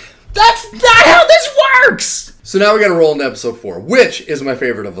 That's not how this works! So now we gotta roll into episode 4, which is my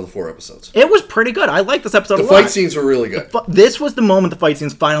favorite of the 4 episodes. It was pretty good. I like this episode a lot. The fight scenes were really good. This was the moment the fight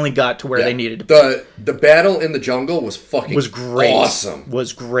scenes finally got to where they needed to be. The battle in the jungle was fucking great. Awesome.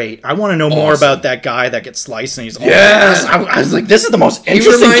 Was great. I want to know more about that guy that gets sliced and he's yes! I was like, this is the most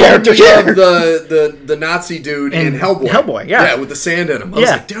interesting character here. Of the Nazi dude in Hellboy. Hellboy, yeah. Yeah, with the sand in him. I was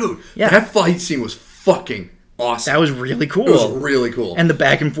like, dude, that fight scene was fucking awesome. That was really cool. It was really cool. And the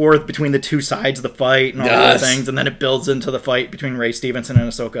back and forth between the two sides of the fight and all those things, and then it builds into the fight between Ray Stevenson and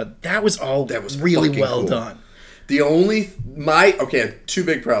Ahsoka. That was really well done. The only I have 2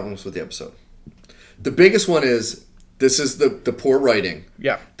 big problems with the episode. The biggest one is this is the poor writing.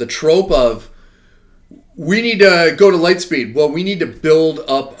 Yeah. The trope of we need to go to light speed. Well, we need to build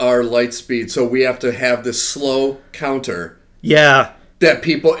up our light speed, so we have to have this slow counter. Yeah. That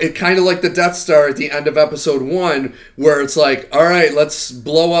people, it kind of like the Death Star at the end of episode 1, where it's like, all right, let's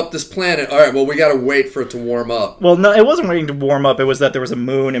blow up this planet. All right, well, we got to wait for it to warm up. Well, no, it wasn't waiting to warm up. It was that there was a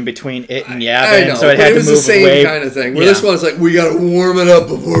moon in between it and Yavin, I know, so it had to move the same away. kind of thing. Where this one's like, we got to warm it up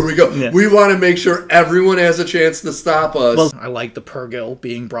before we go. Yeah. We want to make sure everyone has a chance to stop us. Well, I like the Purrgil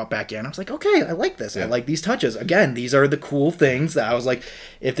being brought back in. I was like, okay, I like this. I like these touches. Again, these are the cool things that I was like,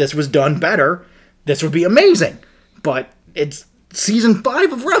 if this was done better, this would be amazing. But it's season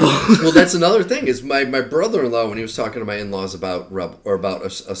 5 of Rebels. Well, that's another thing. Is my brother-in-law, when he was talking to my in-laws about about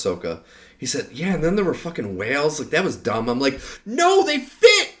Ahsoka, he said, "Yeah, and then there were fucking whales. Like that was dumb." I'm like, "No, they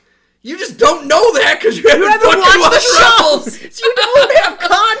fit. You just don't know that because you haven't fucking watched Rebels. So you don't have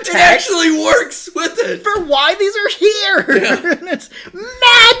context. It actually works with it for why these are here. Yeah. It's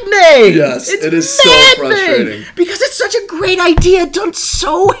maddening. Yes, it's it is maddening so frustrating because it's such a great idea done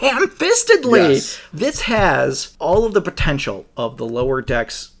so ham-fistedly. Yes. This has all of the potential of the Lower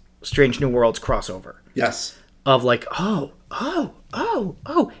Decks Strange New Worlds crossover. Yes, Of like,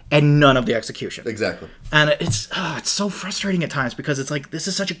 and none of the execution. exactly. And it's so frustrating at times because it's like, this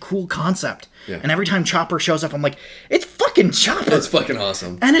is such a cool concept. Yeah. And every time Chopper shows up, I'm like, it's fucking Chopper. It's fucking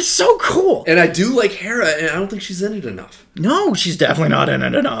awesome. And it's so cool. And I do like Hera, and I don't think she's in it enough. No, she's definitely not in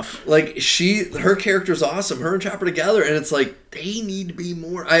it enough. Like, her character's awesome. Her and Chopper together, and it's like, they need to be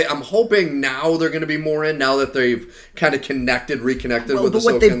more. I'm hoping now they're going to be more in, now that they've kind of reconnected with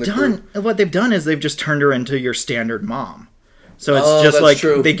Ahsoka and the crew. What they've done is they've just turned her into your standard mom. So it's just that's like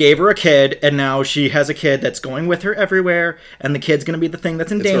true. They gave her a kid, and now she has a kid that's going with her everywhere, and the kid's going to be the thing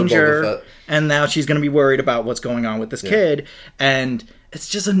that's in It's her Boba danger, Fett. and now she's going to be worried about what's going on with this kid, and it's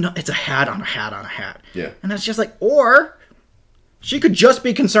just it's a hat on a hat on a hat. Yeah. And it's just like, or she could just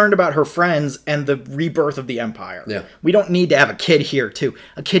be concerned about her friends and the rebirth of the Empire. Yeah. We don't need to have a kid here, too.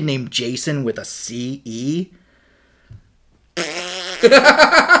 A kid named Jason with a C-E.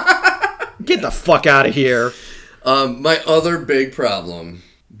 Get the fuck out of here. My other big problem,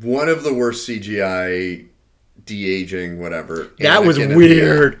 one of the worst CGI de-aging, whatever. That was Anakin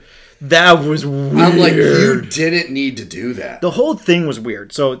weird. That was weird. I'm like, you didn't need to do that. The whole thing was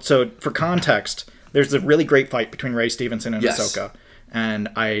weird. So for context, there's a really great fight between Rey Stevenson and Yes. Ahsoka. And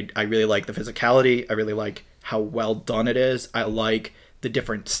I really like the physicality. I really like how well done it is. I like the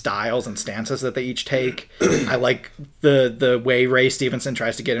different styles and stances that they each take. I like the way Rey Stevenson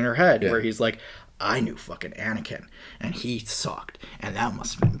tries to get in her head, where he's like, I knew fucking Anakin, and he sucked, and that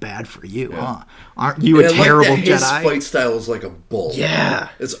must have been bad for you, huh? Aren't you a terrible like that his Jedi? fight style is like a bull. Yeah.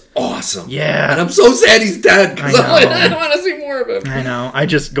 It's awesome. Yeah. And I'm so sad he's dead, because I know. I want to see more of him. I know.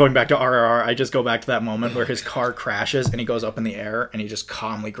 Going back to RRR, I just go back to that moment where his car crashes, and he goes up in the air, and he just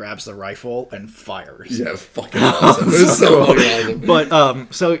calmly grabs the rifle and fires. Yeah, fucking awesome. It was so fucking awesome.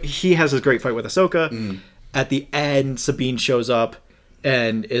 But, so he has this great fight with Ahsoka. At the end, Sabine shows up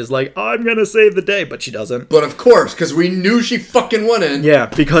and is like, I'm gonna save the day, but she doesn't. But of course, because we knew she fucking wouldn't. Yeah,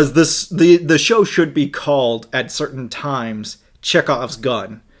 because the show should be called, at certain times, Chekhov's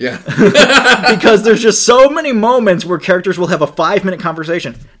gun. Yeah. Because there's just so many moments where characters will have a 5-minute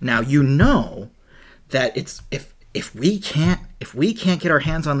conversation. Now, you know that it's if we can't get our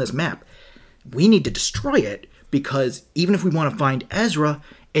hands on this map, we need to destroy it, because even if we want to find Ezra,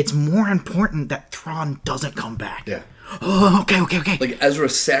 it's more important that Thrawn doesn't come back. Yeah. Oh, okay. Like, Ezra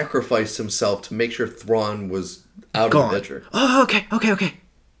sacrificed himself to make sure Thrawn was out Gone. of the picture. Oh, okay.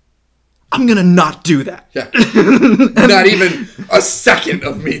 I'm gonna not do that. Yeah. Not even a second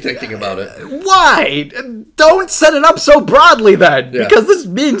of me thinking about it. Why? Don't set it up so broadly then, Yeah. because this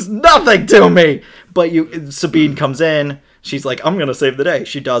means nothing to me. But Sabine comes in, she's like, I'm gonna save the day.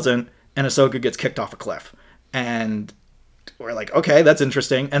 She doesn't, and Ahsoka gets kicked off a cliff. And we're like, okay, that's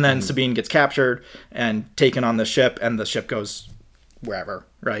interesting. And then Sabine gets captured and taken on the ship, and the ship goes wherever,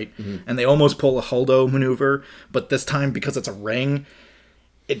 right? And they almost pull a Holdo maneuver, but this time, because it's a ring,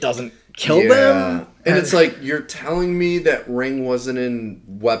 it doesn't kill them. And it's like, you're telling me that ring wasn't in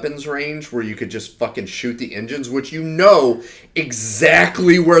weapons range where you could just fucking shoot the engines, which you know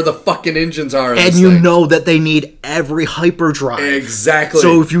exactly where the fucking engines are in And this you thing. know that they need every hyperdrive. Exactly.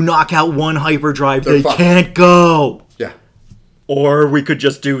 So if you knock out one hyperdrive, They're they fucked. can't go. Yeah. Or we could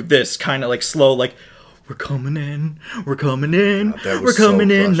just do this kind of like slow, like, we're coming in, that was we're coming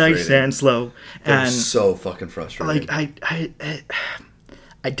so in, nice frustrating. and slow. That And was so fucking frustrating. like,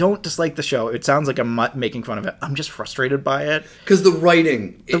 I don't dislike the show. It sounds like I'm making fun of it. I'm just frustrated by it. Because the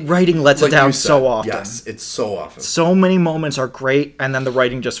writing... The writing lets like it down you said, so often. Yes, it's so often. So many moments are great, and then the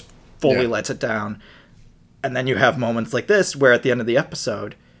writing just fully Yeah. lets it down. And then you have moments like this, where at the end of the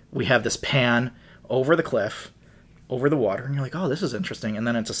episode, we have this pan over the cliff, over the water, and you're like, oh, this is interesting. And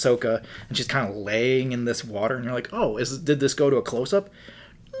then it's Ahsoka, and she's kind of laying in this water, and you're like, oh, did this go to a close-up?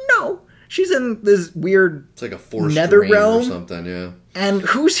 No. She's in this weird It's like a forced nether dream realm. or something, yeah. And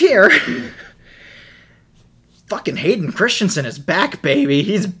who's here? Fucking Hayden Christensen is back, baby.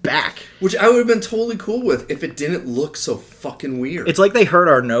 He's back. Which I would have been totally cool with if it didn't look so fucking weird. It's like they heard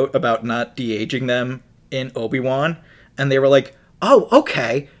our note about not de-aging them in Obi-Wan, and they were like, oh,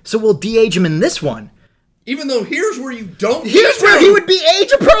 okay, so we'll de-age him in this one. Even though here's where you don't... Here's where he would be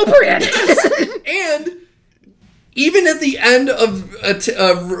age-appropriate! And even at the end of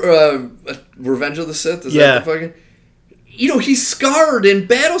Revenge of the Sith, is that the fucking... You know, he's scarred and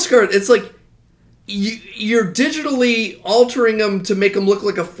battle-scarred. It's like, you're digitally altering him to make him look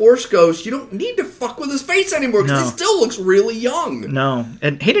like a Force ghost. You don't need to fuck with his face anymore because he still looks really young. No,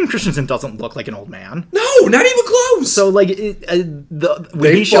 and Hayden Christensen doesn't look like an old man. No, not even close. So like,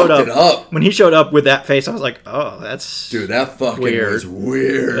 when he showed up with that face, I was like, oh, that's that fucking was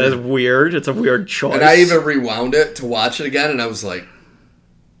weird. That's weird. It's a weird choice. And I even rewound it to watch it again, and I was like,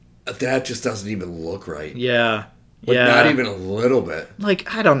 that just doesn't even look right. Yeah. Not even a little bit.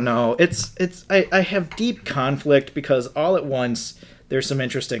 Like, I don't know. I have deep conflict because all at once there's some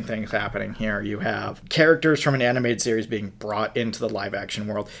interesting things happening here. You have characters from an animated series being brought into the live action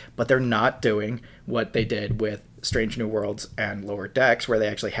world, but they're not doing what they did with Strange New Worlds and Lower Decks, where they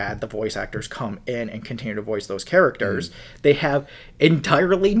actually had the voice actors come in and continue to voice those characters. They have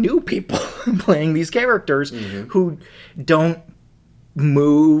entirely new people playing these characters who don't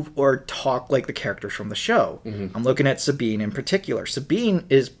move or talk like the characters from the show. I'm looking at Sabine in particular. Sabine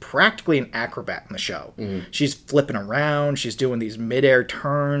is practically an acrobat in the show. She's flipping around, she's doing these mid-air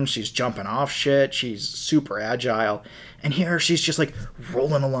turns, she's jumping off shit, she's super agile. And here she's just like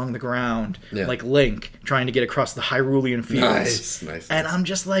rolling along the ground like Link trying to get across the Hyrulean fields. Nice. And I'm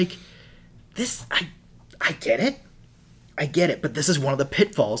just like, this, I get it. I get it, but this is one of the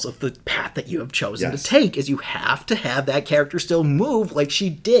pitfalls of the path that you have chosen to take, is you have to have that character still move like she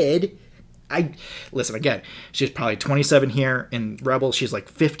did. Listen, again, she's probably 27 here. In Rebels, she's like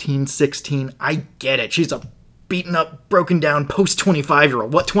 15, 16. I get it. She's a beaten up, broken down,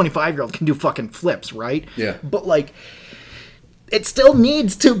 post-25-year-old. What 25-year-old can do fucking flips, right? Yeah. But, like, it still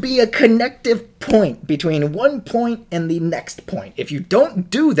needs to be a connective point between one point and the next point. If you don't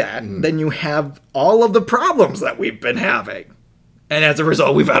do that, then you have all of the problems that we've been having. And as a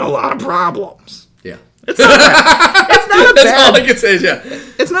result, we've had a lot of problems. Yeah. It's not bad. It's not a bad. That's all I can say is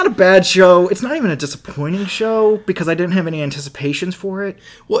It's not a bad show. It's not even a disappointing show because I didn't have any anticipations for it.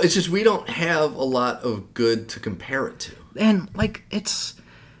 Well, it's just we don't have a lot of good to compare it to. And, like,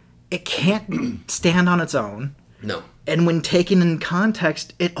 it can't stand on its own. No. And when taken in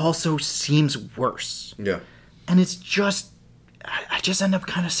context, it also seems worse. Yeah. And it's just, I just end up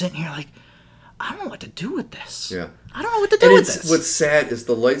kind of sitting here like, I don't know what to do with this. Yeah. I don't know what to do with this. What's sad is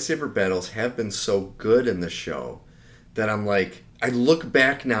the lightsaber battles have been so good in the show that I'm like, I look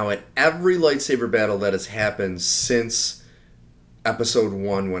back now at every lightsaber battle that has happened since episode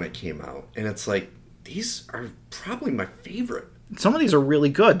 1 when it came out. And it's like, these are probably my favorite. Some of these are really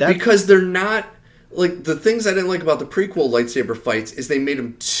good. Because they're not... Like, the things I didn't like about the prequel lightsaber fights is they made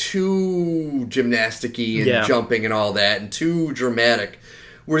them too gymnastic-y and jumping and all that, and too dramatic.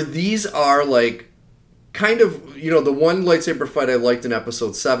 Where these are, like, kind of, the one lightsaber fight I liked in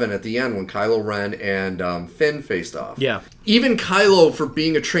episode 7 at the end when Kylo Ren and Finn faced off. Yeah. Even Kylo, for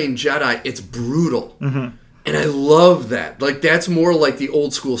being a trained Jedi, it's brutal. And I love that. Like, that's more like the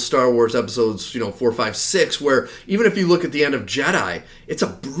old school Star Wars episodes, 4, 5, 6, where even if you look at the end of Jedi, it's a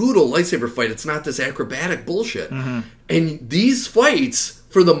brutal lightsaber fight. It's not this acrobatic bullshit. And these fights,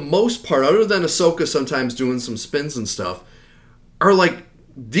 for the most part, other than Ahsoka sometimes doing some spins and stuff, are like,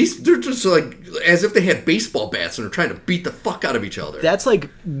 they're just like as if they had baseball bats and are trying to beat the fuck out of each other. That's like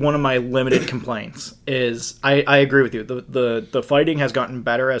one of my limited complaints is I agree with you. The fighting has gotten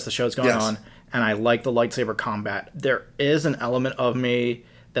better as the show's gone on. And I like the lightsaber combat. There is an element of me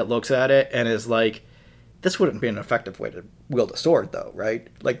that looks at it and is like, this wouldn't be an effective way to wield a sword, though, right?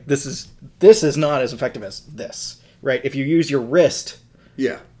 Like, this is not as effective as this, right? If you use your wrist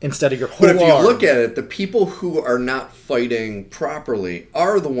instead of your whole arm. But if you look at it, the people who are not fighting properly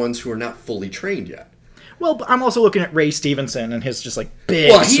are the ones who are not fully trained yet. Well, but I'm also looking at Ray Stevenson and his just, like,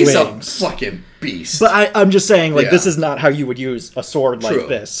 big he's swings. A fucking beast. But I'm just saying, like, this is not how you would use a sword like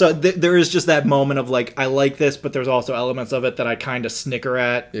this. So there is just that moment of, like, I like this, but there's also elements of it that I kind of snicker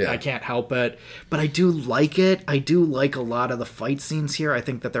at. I can't help it. But I do like it. I do like a lot of the fight scenes here. I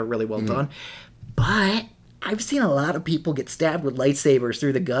think that they're really well done. But I've seen a lot of people get stabbed with lightsabers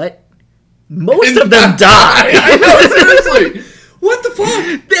through the gut. Most of them die. I know, seriously. What the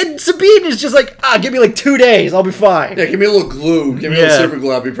fuck? Then Sabine is just like, give me like 2 days, I'll be fine. Yeah, give me a little glue. Give me a little super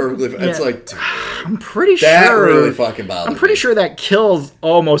glue, I'll be perfectly fine. It's like, dude, I'm pretty sure. That really fucking bothers me. I'm pretty sure that kills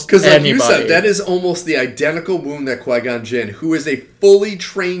almost anybody. Because like you said, that is almost the identical wound that Qui-Gon Jinn, who is a fully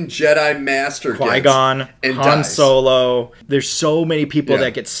trained Jedi Master, Qui-Gon, and Han dies. Solo. There's so many people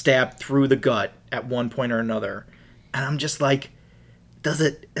that get stabbed through the gut at one point or another. And I'm just like,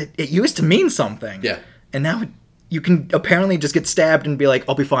 it used to mean something. Yeah. And now you can apparently just get stabbed and be like,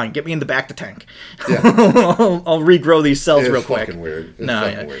 I'll be fine. Get me in the back to tank. Yeah. I'll regrow these cells real quick. Fucking weird.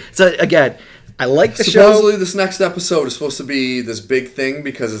 Weird. So again, I like the Supposedly show. this next episode is supposed to be this big thing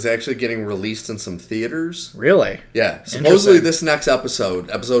because it's actually getting released in some theaters. Really? Yeah. Supposedly this next episode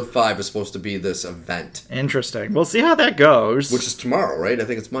 5, is supposed to be this event. Interesting. We'll see how that goes. Which is tomorrow, right? I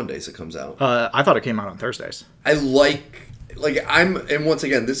think it's Mondays it comes out. I thought it came out on Thursdays. I and once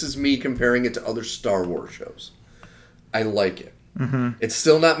again, this is me comparing it to other Star Wars shows. I like it. Mm-hmm. It's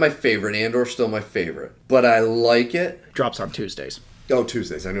still not my favorite. Andor's still my favorite. But I like it. Drops on Tuesdays. Oh,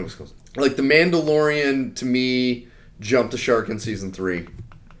 Tuesdays. I knew it was close. Like, The Mandalorian, to me, jumped the shark in Season 3.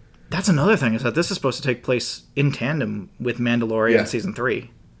 That's another thing, is that this is supposed to take place in tandem with Mandalorian Season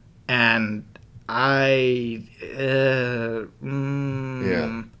 3. And I... Yeah.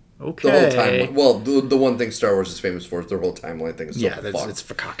 Okay. The whole timeline. Well, the one thing Star Wars is famous for is their whole timeline thing is so fucked. It's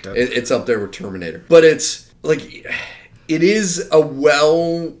fakakta. It's up there with Terminator. But it's, like, it is a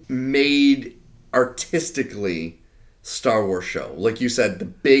well-made, artistically... Star Wars show. Like you said, the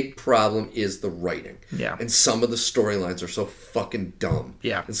big problem is the writing. Yeah. And some of the storylines are so fucking dumb.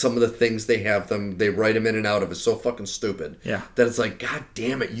 Yeah. And some of the things they write them in and out of is so fucking stupid. Yeah. That it's like, God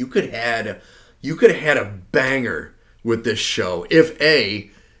damn it, you could have had a banger with this show. If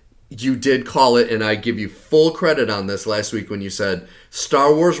you did call it, and I give you full credit on this last week when you said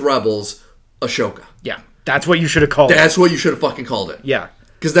Star Wars Rebels Ahsoka. Yeah. That's what you should have called it. That's what you should have fucking called it. Yeah.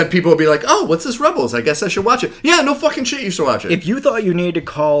 Because then people will be like, oh, what's this Rebels? I guess I should watch it. Yeah, no fucking shit, you should watch it. If you thought you needed to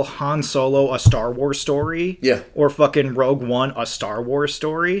call Han Solo a Star Wars story, or fucking Rogue One a Star Wars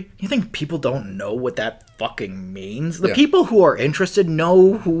story, you think people don't know what that fucking means? The people who are interested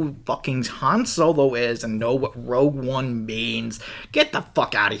know who fucking Han Solo is and know what Rogue One means. Get the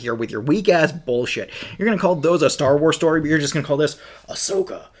fuck out of here with your weak-ass bullshit. You're going to call those a Star Wars story, but you're just going to call this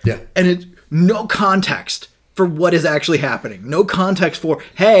Ahsoka. Yeah. And it's no context for what is actually happening. No context for,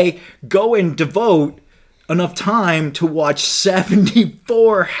 hey, go and devote enough time to watch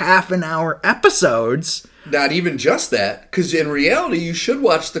 74 half-an-hour episodes. Not even just that, because in reality, you should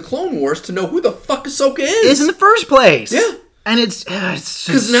watch the Clone Wars to know who the fuck Ahsoka is. In the first place. Yeah. And it's just...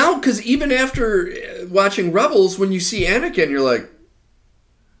 Because even after watching Rebels, when you see Anakin, you're like,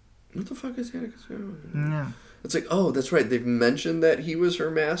 what the fuck is Anakin? Yeah. It's like, oh, that's right. They've mentioned that he was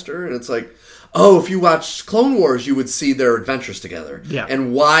her master. And it's like, oh, if you watched Clone Wars, you would see their adventures together. Yeah.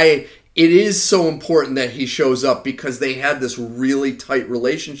 And why it is so important that he shows up, because they had this really tight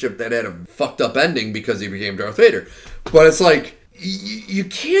relationship that had a fucked up ending because he became Darth Vader. But it's like, you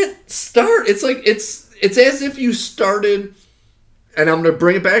can't start. It's like, it's as if you started... And I'm going to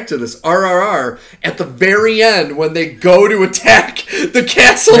bring it back to this RRR at the very end when they go to attack the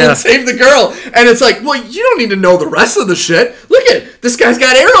castle and save the girl. And it's like, well, you don't need to know the rest of the shit. Look at this guy's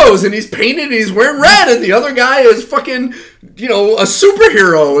got arrows and he's painted and he's wearing red and the other guy is fucking, a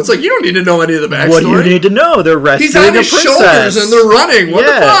superhero. It's like, you don't need to know any of the backstory. What do you need to know? They're rescuing He's on his shoulders and they're running. What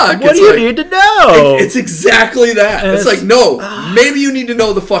the fuck? What do you need to know? It's exactly that. It's like, no, maybe you need to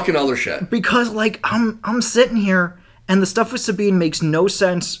know the fucking other shit. Because, like, I'm sitting here, and the stuff with Sabine makes no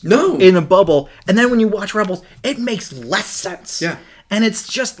sense in a bubble. And then when you watch Rebels, it makes less sense. Yeah. And it's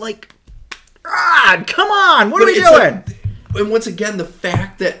just like, come on, what are we doing? Like, and once again, the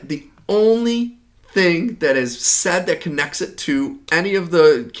fact that the only thing that is said that connects it to any of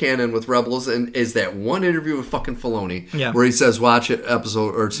the canon with Rebels is that one interview with fucking Filoni where he says, watch it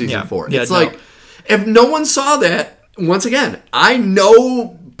episode or season 4. Yeah, it's like, if no one saw that, once again, I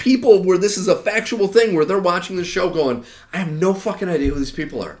know people where this is a factual thing where they're watching the show going, I have no fucking idea who these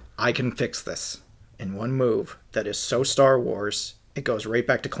people are. I can fix this in one move that is so Star Wars, it goes right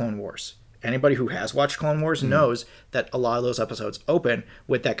back to Clone Wars. Anybody who has watched Clone Wars knows that a lot of those episodes open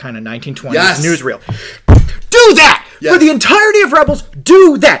with that kind of 1920s newsreel. Do that! For the entirety of Rebels,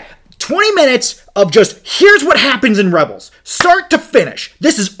 do that! 20 minutes of just, here's what happens in Rebels. Start to finish.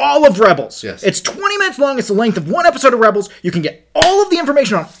 This is all of Rebels. Yes. It's 20 minutes long. It's the length of one episode of Rebels. You can get all of the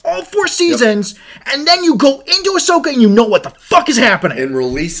information on all 4 seasons, and then you go into Ahsoka and you know what the fuck is happening. And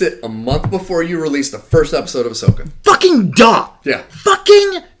release it a month before you release the first episode of Ahsoka. Fucking duh. Yeah.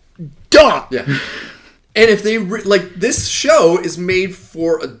 Fucking duh. Yeah. And if they, this show is made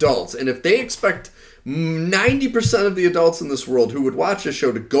for adults, and if they expect 90% of the adults in this world who would watch this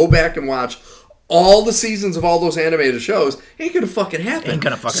show to go back and watch all the seasons of all those animated shows, ain't gonna fucking happen.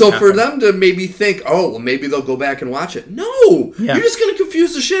 For them to maybe think, oh, well, maybe they'll go back and watch it. No! Yeah. You're just gonna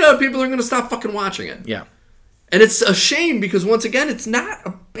confuse the shit out of people. They're gonna stop fucking watching it. Yeah. And it's a shame because, once again, it's not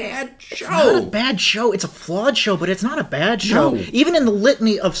a bad show. It's not a bad show. It's a flawed show, but it's not a bad show. No. Even in the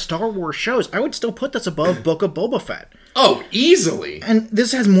litany of Star Wars shows, I would still put this above Book of Boba Fett. Oh, easily. And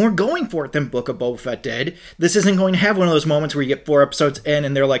this has more going for it than Book of Boba Fett did. This isn't going to have one of those moments where you get 4 episodes in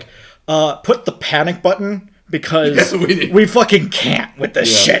and they're like, put the panic button because Yeah, we fucking can't with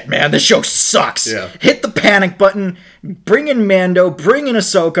this shit, man. This show sucks. Yeah. Hit the panic button. Bring in Mando. Bring in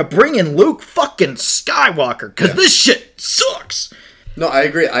Ahsoka. Bring in Luke fucking Skywalker. Because this shit sucks. No, I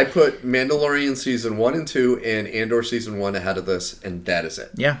agree. I put Mandalorian Season 1 and 2 and Andor Season 1 ahead of this, and that is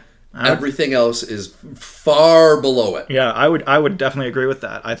it. Yeah. Everything else is far below it. Yeah, I would definitely agree with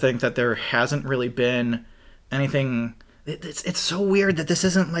that. I think that there hasn't really been anything... It's so weird that this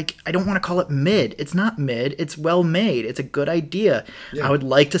isn't like... I don't want to call it mid. It's not mid. It's well made. It's a good idea. Yeah. I would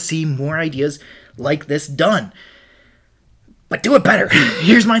like to see more ideas like this done. But do it better.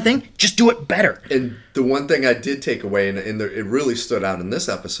 Here's my thing. Just do it better. And the one thing I did take away, and it really stood out in this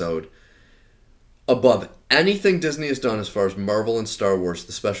episode, above anything Disney has done as far as Marvel and Star Wars,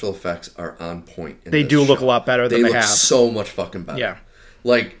 the special effects are on point. They do look a lot better than they have. They look so much fucking better. Yeah.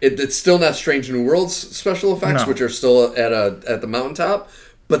 Like, it's still not Strange New Worlds special effects, which are still at the mountaintop,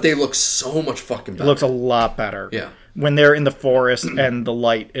 but they look so much fucking better. It looks a lot better. Yeah. When they're in the forest and the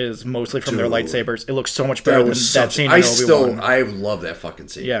light is mostly from their lightsabers, it looks so much better than that scene in Obi-Wan. I love that fucking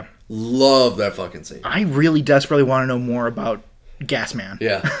scene. Yeah. Love that fucking scene. I really desperately want to know more about Gasman.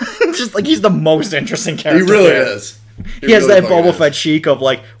 Yeah. Just like he's the most interesting character. He really is. He has that Boba Fett chic of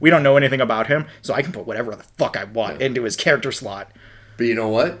like, we don't know anything about him, so I can put whatever the fuck I want into his character slot. But you know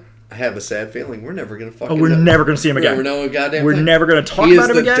what? I have a sad feeling we're never going to fucking we're never going to see him again. We're never know a goddamn We're thing. never going to talk about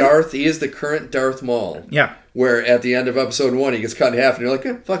him again. He is the current Darth Maul. Yeah. Where at the end of episode 1 he gets cut in half and you're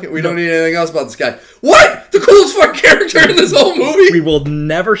like, fuck it, we don't need anything else about this guy. What? The coolest fucking character in this whole movie? We will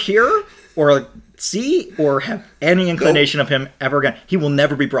never hear or see or have any inclination of him ever again. He will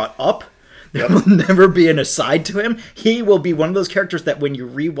never be brought up. There will never be an aside to him. He will be one of those characters that when you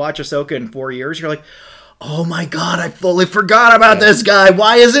rewatch Ahsoka in 4 years, you're like, oh my god, I fully forgot about this guy.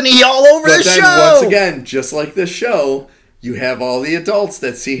 Why isn't he all over the show? Once again, just like this show, you have all the adults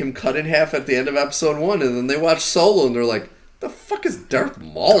that see him cut in half at the end of episode 1, and then they watch Solo, and they're like, the fuck is Darth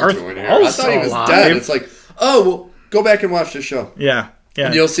Maul doing here? I thought he was dead. It's like, oh, well, go back and watch the show. Yeah. Yeah.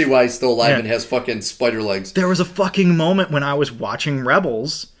 And you'll see why he's still alive and has fucking spider legs. There was a fucking moment when I was watching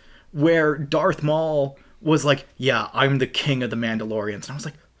Rebels where Darth Maul was like, yeah, I'm the king of the Mandalorians. And I was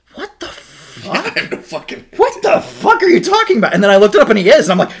like, what the fuck? I have no fucking... What the fuck are you talking about? And then I looked it up and he is.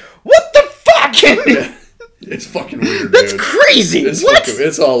 And I'm like, what the fuck? Yeah. It's fucking weird, That's crazy.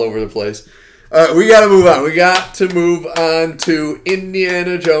 It's all over the place. We gotta move on. We got to move on to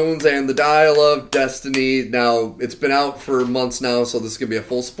Indiana Jones and the Dial of Destiny. Now, it's been out for months now, so this is gonna be a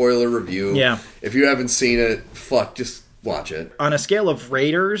full spoiler review. Yeah. If you haven't seen it, just watch it. On a scale of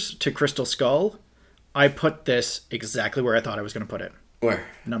Raiders to Crystal Skull, I put this exactly where I thought I was gonna put it. Where?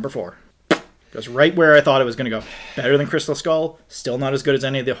 Number 4. Goes right where I thought it was going to go. Better than Crystal Skull. Still not as good as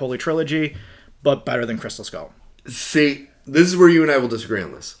any of the Holy Trilogy, but better than Crystal Skull. See, this is where you and I will disagree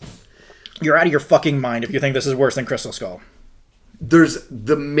on this. You're out of your fucking mind if you think this is worse than Crystal Skull. There's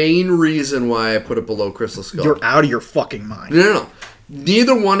the main reason why I put it below Crystal Skull. You're out of your fucking mind. No.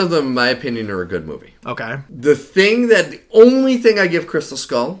 Neither one of them, in my opinion, are a good movie. Okay. The only thing I give Crystal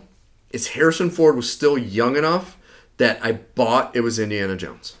Skull is Harrison Ford was still young enough that I bought it was Indiana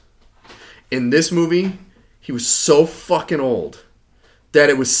Jones. In this movie, he was so fucking old that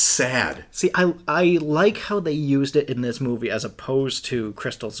it was sad. See, I like how they used it in this movie as opposed to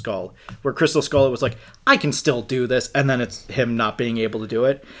Crystal Skull. Where Crystal Skull, it was like, I can still do this, and then it's him not being able to do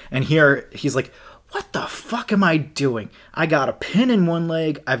it. And here, he's like, what the fuck am I doing? I got a pin in one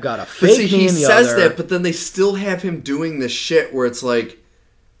leg, I've got a fake knee in the other. He says that, but then they still have him doing this shit where it's like,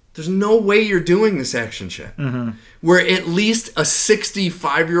 there's no way you're doing this action shit. Mm-hmm. Where at least a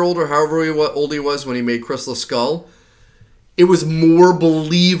 65-year-old or however old he was when he made Crystal Skull, it was more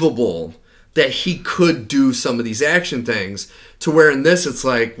believable that he could do some of these action things. To where in this, it's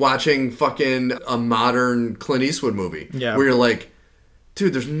like watching fucking a modern Clint Eastwood movie. Yeah. Where you're like,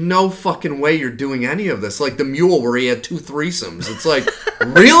 dude, there's no fucking way you're doing any of this. Like The Mule where he had 2 threesomes. It's like,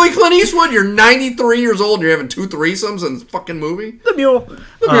 really, Clint Eastwood? You're 93 years old and you're having 2 threesomes in this fucking movie? The Mule.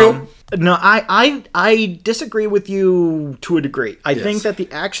 No, I disagree with you to a degree. I think that the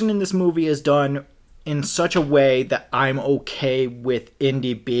action in this movie is done in such a way that I'm okay with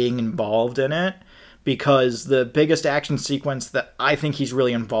Indy being involved in it. Because the biggest action sequence that I think he's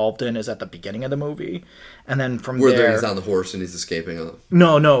really involved in is at the beginning of the movie. And then from there... he's on the horse and he's escaping.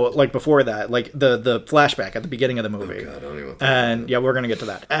 No, like before that. Like the flashback at the beginning of the movie. Oh, God, I don't even want And yeah, we're going to get to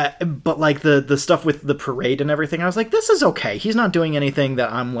that. But like the stuff with the parade and everything, I was like, this is okay. He's not doing anything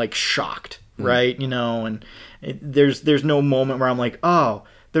that I'm like shocked, right? You know, and there's no moment where I'm like, oh,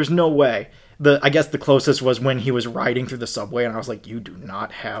 there's no way. I guess the closest was when he was riding through the subway, and I was like, you do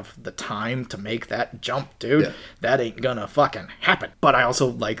not have the time to make that jump, dude. Yeah. That ain't gonna fucking happen. But I also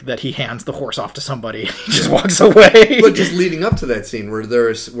like that he hands the horse off to somebody and he just walks away. But just leading up to that scene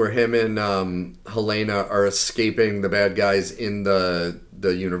where him and Helena are escaping the bad guys in the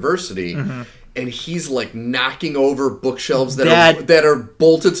university, and he's like knocking over bookshelves that are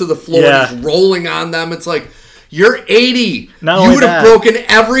bolted to the floor, and he's rolling on them. It's like, you're 80. You would have broken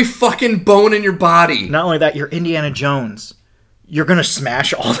every fucking bone in your body. Not only that, you're Indiana Jones. You're gonna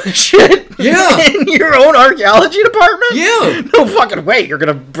smash all this shit in your own archaeology department? Yeah. No fucking way you're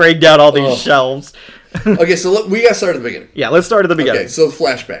gonna break down all these shelves. Okay, so we gotta start at the beginning. Yeah, let's start at the beginning. Okay, so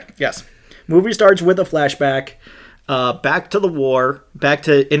flashback. Yes. Movie starts with a flashback. Back to the war, back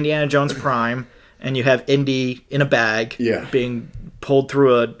to Indiana Jones Prime, and you have Indy in a bag being pulled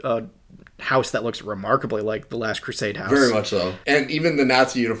through a house that looks remarkably like the Last Crusade house. Very much so. And even the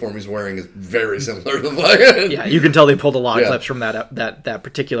Nazi uniform he's wearing is very similar to the fucking... Yeah, you can tell they pulled a lot of clips from that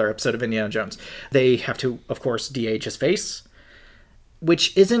particular episode of Indiana Jones. They have to, of course, de-age his face,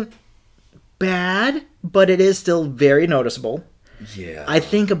 which isn't bad, but it is still very noticeable. Yeah. I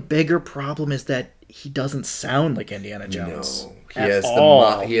think a bigger problem is that he doesn't sound like Indiana Jones. No. He has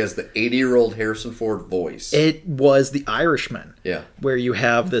the 80-year-old Harrison Ford voice. It was The Irishman. Yeah. Where you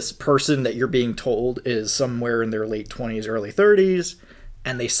have this person that you're being told is somewhere in their late 20s, early 30s,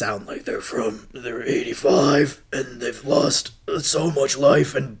 and they sound like they're 85 and they've lost so much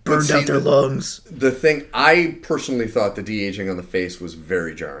life and burned out their lungs. The thing, I personally thought the de-aging on the face was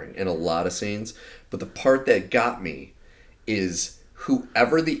very jarring in a lot of scenes, but the part that got me is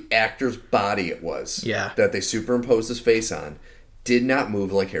whoever the actor's body it was that they superimposed his face on did not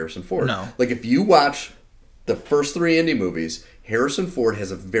move like Harrison Ford. No. Like, if you watch the first 3 Indy movies, Harrison Ford has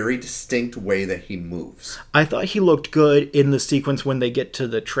a very distinct way that he moves. I thought he looked good in the sequence when they get to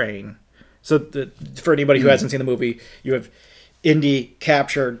the train. So, for anybody who hasn't seen the movie, you have Indy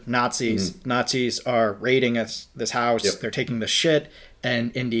captured Nazis. Nazis are raiding this house. Yep. They're taking the shit.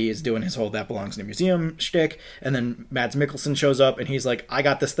 And Indy is doing his whole "that belongs in a museum" shtick. And then Mads Mikkelsen shows up and he's like, I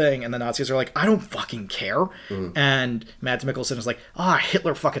got this thing. And the Nazis are like, I don't fucking care. And Mads Mikkelsen is like,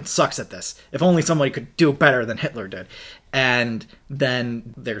 Hitler fucking sucks at this. If only somebody could do it better than Hitler did. And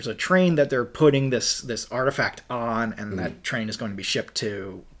then there's a train that they're putting this artifact on, and that train is going to be shipped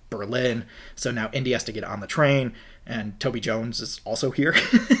to Berlin. So now Indy has to get on the train, and Toby Jones is also here.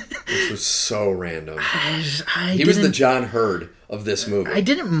 This was so random. He was the John Hurd of this movie. I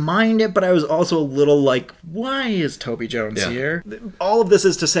didn't mind it, but I was also a little like, why is Toby Jones here? All of this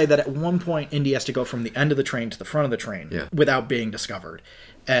is to say that at one point, Indy has to go from the end of the train to the front of the train without being discovered.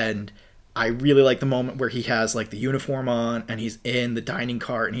 And I really like the moment where he has like the uniform on and he's in the dining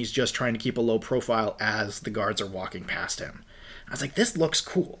car and he's just trying to keep a low profile as the guards are walking past him. I was like, this looks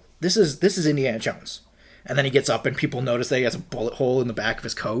cool. This is Indiana Jones. And then he gets up and people notice that he has a bullet hole in the back of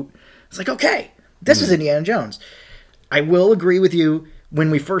his coat. It's like, okay, this is Indiana Jones. I will agree with you,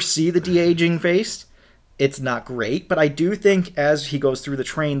 when we first see the de-aging face, it's not great, but I do think as he goes through the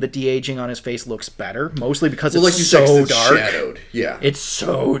train, the de-aging on his face looks better, mostly because it's so dark. Shadowed. Yeah. It's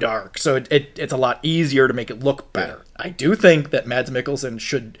so dark, so it's a lot easier to make it look better. I do think that Mads Mikkelsen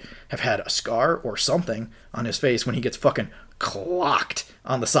should have had a scar or something on his face when he gets fucking clocked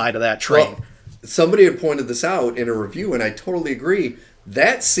on the side of that train. Well, somebody had pointed this out in a review, and I totally agree.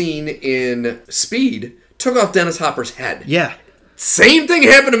 That scene in Speed took off Dennis Hopper's head. Yeah. Same thing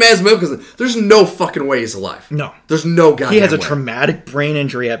happened to Mads Mikkelsen. There's no fucking way he's alive. No. There's no goddamn way. He has a traumatic brain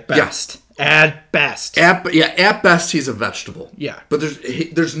injury at best. Yeah. At best. At best he's a vegetable. Yeah. But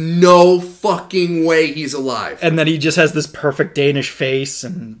there's no fucking way he's alive. And then he just has this perfect Danish face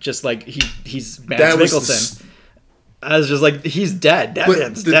and just like he's Mads Mikkelsen. I was just like, he's dead. That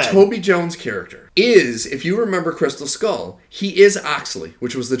man's dead. The Toby Jones character is, if you remember Crystal Skull, he is Oxley,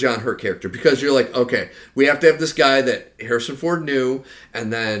 which was the John Hurt character. Because you're like, okay, we have to have this guy that Harrison Ford knew,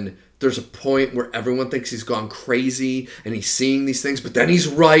 and then there's a point where everyone thinks he's gone crazy, and he's seeing these things, but then he's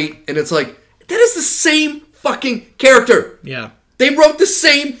right, and it's like, that is the same fucking character. Yeah. They wrote the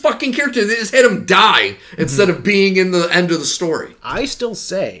same fucking character. They just had him die instead of being in the end of the story. I still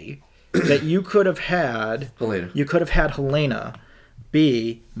say that you could have had Helena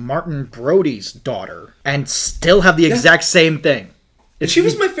be Martin Brody's daughter and still have the exact same thing. And she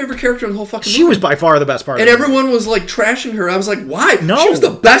was my favorite character in the whole fucking movie. She was by far the best part and of the everyone was like trashing her. I was like, why? No. She was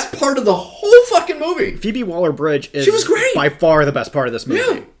the best part of the whole fucking movie. Phoebe Waller-Bridge is she was great. By far the best part of this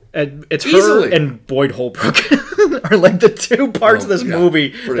movie. Yeah. And it's Easily. her and Boyd Holbrook are like the two parts of this movie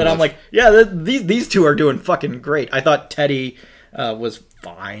that much. I'm like, yeah, these two are doing fucking great. I thought Teddy was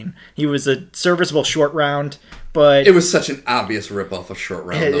fine. He was a serviceable short round, But it was such an obvious ripoff of Short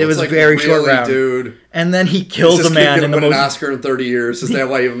Round. It was like, very really, Short Round, dude. And then he kills a man in the most. An Oscar in 30 years. Is that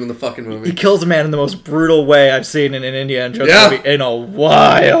why you have him in the fucking movie? He kills a man in the most brutal way I've seen in an Indiana Jones movie in a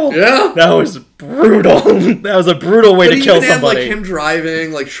while. Yeah, that was brutal. That was a brutal way to kill somebody. Like him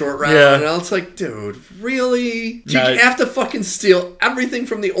driving like Short Round, and I was like, dude, really? You have to fucking steal everything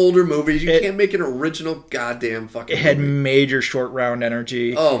from the older movies. You can't make an original goddamn fucking. It had movie. Major Short Round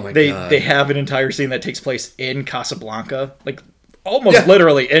energy. Oh my god! They have an entire scene that takes place in Casablanca, like almost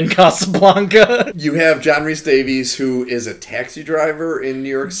literally in Casablanca. You have John Rhys Davies, who is a taxi driver in New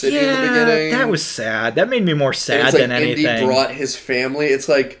York City in the beginning. That was sad. That made me more sad than anything. Indy brought his family. It's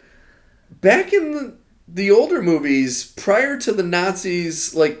like back in the older movies, prior to the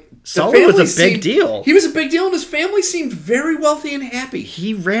Nazis, like Sully was a big deal. He was a big deal, and his family seemed very wealthy and happy.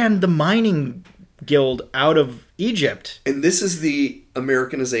 He ran the mining guild out of Egypt. And this is the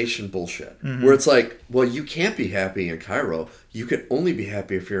Americanization bullshit, where it's like, well, you can't be happy in Cairo. You can only be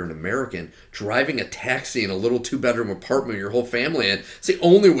happy if you're an American driving a taxi in a little 2-bedroom apartment with your whole family in. It's the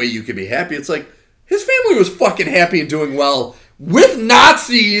only way you can be happy. It's like, his family was fucking happy and doing well with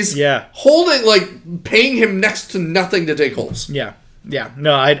Nazis holding, like, paying him next to nothing to dig holes. Yeah. Yeah,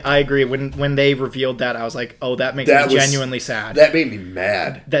 no, I agree. When they revealed that, I was like, oh, that makes me genuinely sad. That made me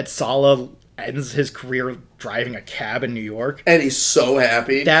mad. That Saleh ends his career driving a cab in New York. And he's so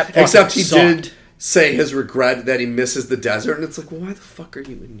happy. Except he did say his regret that he misses the desert. And it's like, well, why the fuck are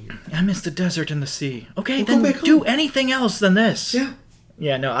you in New York? I miss the desert and the sea. Okay, then do anything else than this. Yeah.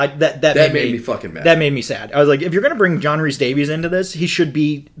 Yeah, no, that made me fucking mad. That made me sad. I was like, if you're going to bring John Rhys Davies into this, he should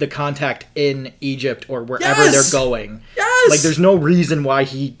be the contact in Egypt or wherever they're going. Yes! Like, there's no reason why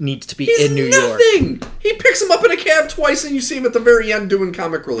he needs to be in New York. He picks him up in a cab twice and you see him at the very end doing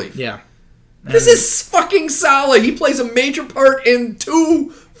comic relief. Yeah. This is fucking solid. He plays a major part in 2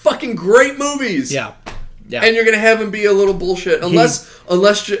 fucking great movies. Yeah. Yeah. And you're going to have him be a little bullshit. Unless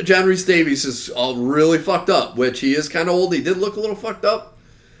John Rhys Davies is all really fucked up, which he is kind of old. He did look a little fucked up.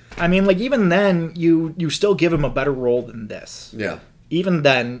 I mean, like, even then, you still give him a better role than this. Yeah. Even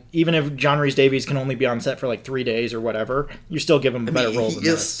then, even if John Rhys Davies can only be on set for like 3 days or whatever, you still give him a better role than this. He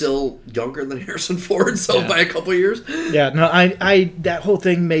is still younger than Harrison Ford, so by a couple of years. Yeah, no, I that whole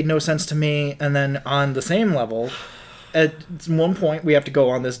thing made no sense to me. And then on the same level, at one point we have to go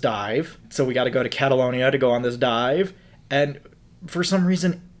on this dive. So we got to go to Catalonia to go on this dive. And for some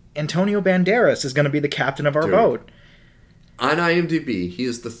reason, Antonio Banderas is going to be the captain of our boat. On IMDb, he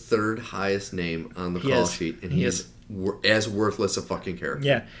is the 3rd highest name on the call sheet, and he is as worthless a fucking character.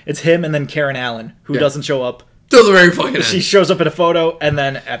 Yeah, it's him and then Karen Allen, who doesn't show up. Till the very fucking end. She shows up in a photo, and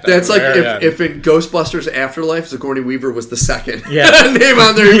then at the That's like if in Ghostbusters Afterlife, Sigourney Weaver was the 2nd name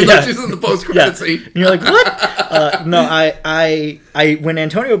on there, even though she's in the post-credit scene. And you're like, what? No, I when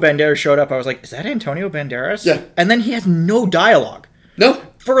Antonio Banderas showed up, I was like, is that Antonio Banderas? Yeah. And then he has no dialogue. No.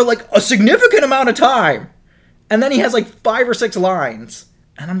 For like a significant amount of time. And then he has like 5 or 6 lines.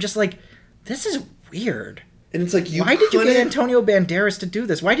 And I'm just like, this is weird. And it's like, why did you get Antonio Banderas to do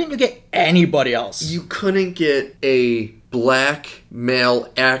this? Why didn't you get anybody else? You couldn't get a black male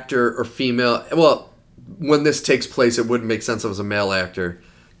actor or female. Well, when this takes place, it wouldn't make sense if it was a male actor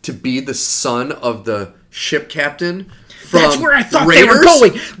to be the son of the ship captain. That's where I thought they were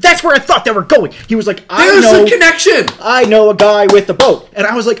going. That's where I thought they were going. He was like, There's a connection. I know a guy with a boat. And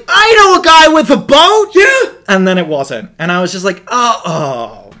I was like, I know a guy with a boat? Yeah. And then it wasn't. And I was just like,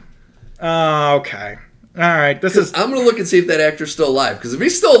 oh, okay. All right. I'm going to look and see if that actor's still alive. Because if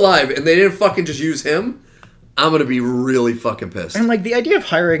he's still alive and they didn't fucking just use him, I'm going to be really fucking pissed. And like the idea of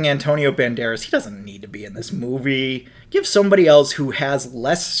hiring Antonio Banderas, he doesn't need to be in this movie. Give somebody else who has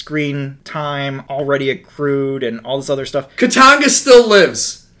less screen time already accrued and all this other stuff. Katanga still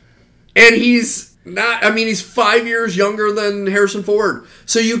lives. And he's not, he's 5 years younger than Harrison Ford.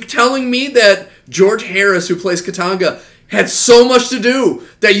 So you telling me that George Harris, who plays Katanga, had so much to do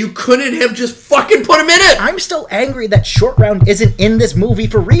that you couldn't have just fucking put him in it? I'm still angry that Short Round isn't in this movie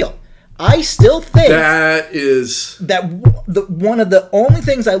for real. I still think that one of the only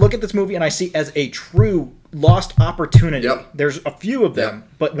things I look at this movie and I see as a true lost opportunity. Yep. There's a few of them,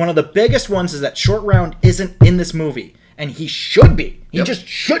 but one of the biggest ones is that Short Round isn't in this movie, and he should be. He just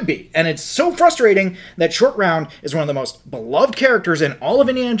should be. And it's so frustrating that Short Round is one of the most beloved characters in all of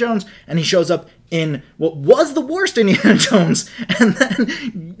Indiana Jones, and he shows up in what was the worst Indiana Jones, and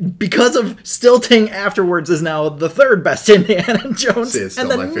then because of stilting afterwards is now the 3rd best Indiana Jones,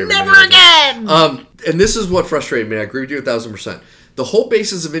 and then my favorite never again! And this is what frustrated me. I agree with you 1,000%. The whole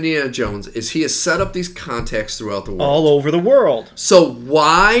basis of Indiana Jones is he has set up these contacts throughout the world. All over the world. So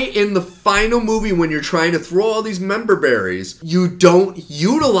why in the final movie, when you're trying to throw all these member berries, you don't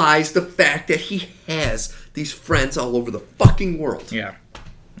utilize the fact that he has these friends all over the fucking world. Yeah.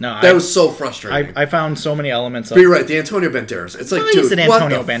 No, That was so frustrating. I found so many elements of... But you're right, the Antonio Banderas. It's like, Why dude, is it what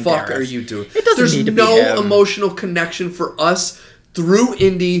Antonio the Banderas? fuck are you doing? It doesn't There's need to be no him. emotional connection for us through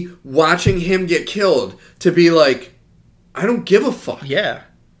Indy watching him get killed to be like, I don't give a fuck. Yeah.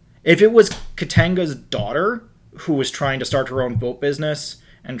 If it was Katanga's daughter who was trying to start her own boat business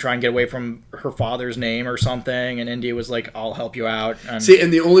and try and get away from her father's name or something, and Indy was like, I'll help you out. And... See,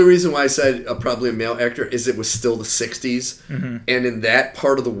 and the only reason why I said probably a male actor is it was still the 60s, and in that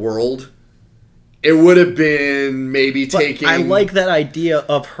part of the world, it would have been maybe taking... I like that idea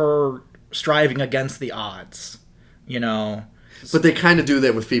of her striving against the odds, you know... But they kind of do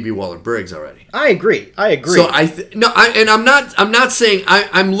that with Phoebe Waller-Bridge already. I agree. So I'm not saying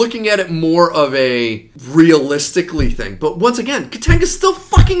I'm looking at it more of a realistically thing. But once again, Katanga's still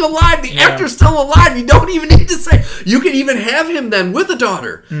fucking alive. The actor's still alive. You don't even need to say. You can even have him then with a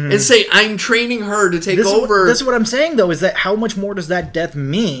daughter and say, I'm training her to take over. This is what I'm saying though. Is that how much more does that death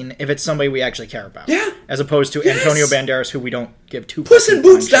mean if it's somebody we actually care about? Yeah. As opposed to Antonio Banderas, who we don't give two. Puss in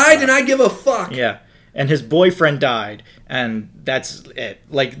Boots died, and I give a fuck. Yeah. And his boyfriend died, and that's it.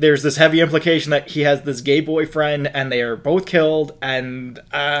 Like, there's this heavy implication that he has this gay boyfriend, and they are both killed, and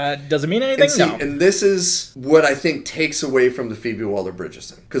does it mean anything? And see, no. And this is what I think takes away from the Phoebe Waller-Bridge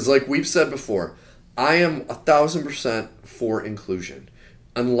thing. Because like we've said before, I am 1,000% for inclusion,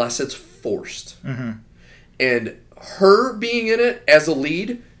 unless it's forced. And her being in it as a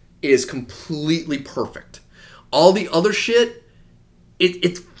lead is completely perfect. All the other shit...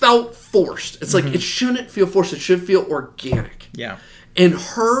 It felt forced. It's like, it shouldn't feel forced. It should feel organic. Yeah. And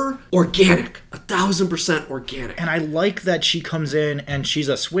her, organic. 1,000% organic. And I like that she comes in and she's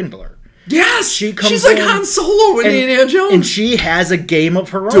a swindler. Yes! She's like in, Han Solo in Indiana Jones. And she has a game of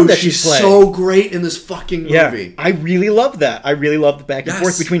her own Dude, that she's playing. so great in this fucking movie. Yeah, I really love that. I really love the back and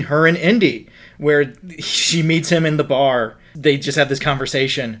forth between her and Indy, where she meets him in the bar. They just have this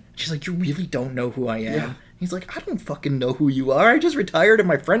conversation. She's like, you really don't know who I am? Yeah. He's like, I don't fucking know who you are. I just retired and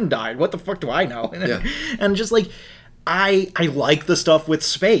my friend died. What the fuck do I know? And just like, I like the stuff with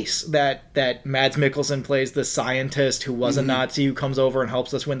space that Mads Mikkelsen plays the scientist who was a Nazi who comes over and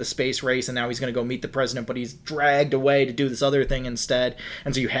helps us win the space race, and now he's going to go meet the president, but he's dragged away to do this other thing instead.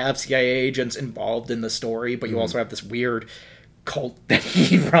 And so you have CIA agents involved in the story, but you also have this weird cult that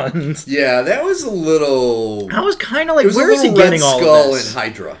he runs. Yeah, that was a little... I was kind of like, where is he getting all of this? And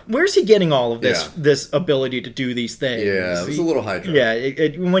Hydra. Where's he getting all of this this ability to do these things? Yeah, it was a little Hydra. Yeah,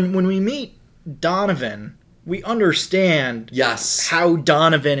 when we meet Donovan, we understand how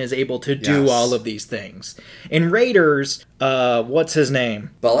Donovan is able to do all of these things. In Raiders, what's his name?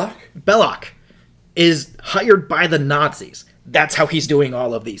 Belloc is hired by the Nazis. That's how he's doing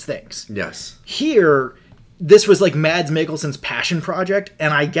all of these things. Yes. Here... This was like Mads Mikkelsen's passion project,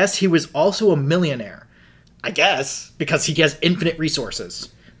 and I guess he was also a millionaire. I guess, because he has infinite resources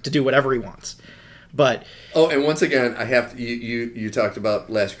to do whatever he wants. But... Oh, and once again, I have to... You talked about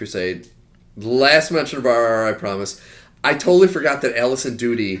Last Crusade. Last mention of RRR, I promise. I totally forgot that Alison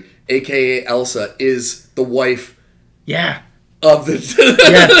Doody, a.k.a. Elsa, is the wife... Yeah. Of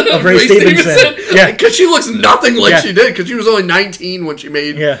of Ray Stevenson. Yeah, because she looks nothing like she did. Because she was only 19 when she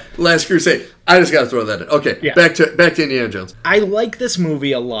made Last Crusade. I just got to throw that in. Okay, back to Indiana Jones. I like this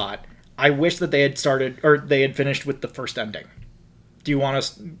movie a lot. I wish that they had finished with the first ending. Do we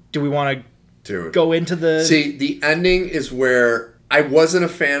want to go into the? See, the ending is where I wasn't a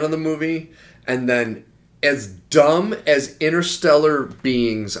fan of the movie, and then. As dumb as interstellar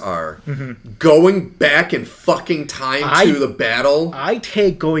beings are, going back in fucking time to the battle... I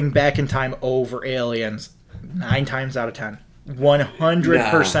take going back in time over Aliens 9 times out of 10.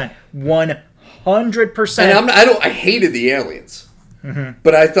 100%. 100%. And I hated the Aliens.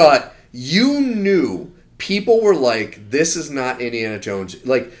 But I thought, you knew people were like, this is not Indiana Jones.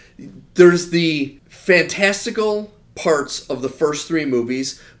 Like, there's the fantastical... parts of the first 3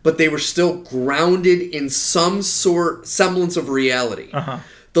 movies, but they were still grounded in some sort semblance of reality.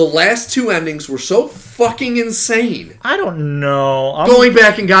 The last 2 endings were so fucking insane. I don't know. Going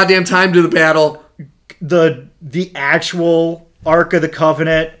back in goddamn time to the battle. The actual Ark of the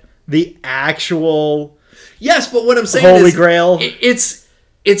Covenant, the actual yes, but what I'm saying Holy is Grail.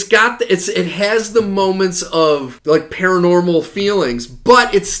 It has the moments of like paranormal feelings,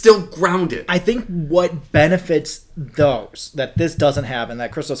 but it's still grounded. I think what benefits those that this doesn't have and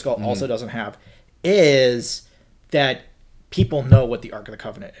that Crystal Skull also doesn't have is that people know what the Ark of the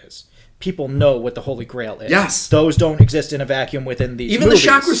Covenant is. People know what the Holy Grail is. Yes. Those don't exist in a vacuum within these Even movies. the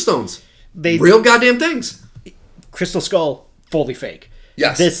Chakra Stones. Real goddamn things. Crystal Skull, fully fake.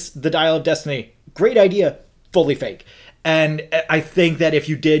 Yes. The Dial of Destiny, great idea, fully fake. And I think that if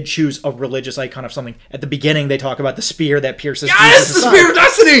you did choose a religious icon of something, at the beginning they talk about the spear that pierces Jesus' the side. Spear of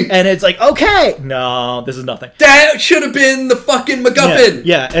Destiny! And it's like, okay, no, this is nothing. That should have been the fucking MacGuffin!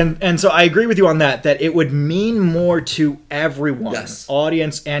 Yeah, and so I agree with you on that it would mean more to everyone, Yes.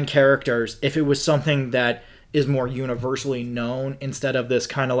 audience and characters, if it was something that is more universally known instead of this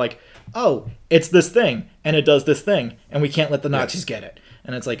kind of like, oh, it's this thing, and it does this thing, and we can't let the Nazis get it.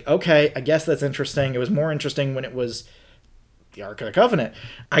 And it's like, okay, I guess that's interesting. It was more interesting when it was the Ark of the Covenant.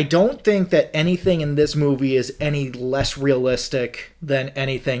 I don't think that anything in this movie is any less realistic than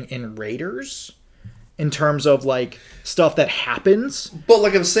anything in Raiders in terms of like stuff that happens. But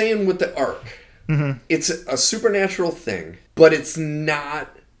like I'm saying with the Ark, it's a supernatural thing, but it's not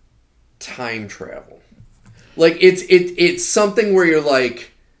time travel. Like it's something where you're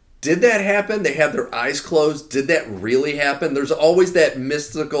like, did that happen? They have their eyes closed. Did that really happen? There's always that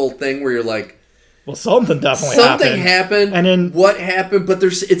mystical thing where you're like, well, something definitely happened. And then what happened? But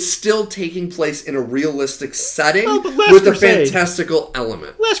it's still taking place in a realistic setting but with a fantastical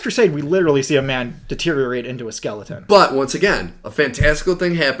element. Last Crusade, we literally see a man deteriorate into a skeleton. But once again, a fantastical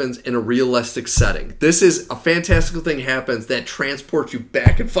thing happens in a realistic setting. This is a fantastical thing happens that transports you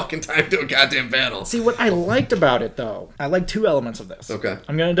back in fucking time to a goddamn battle. See, what I liked about it, though, I like two elements of this. Okay.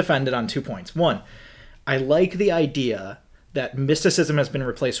 I'm going to defend it on 2 points. One, I like the idea that mysticism has been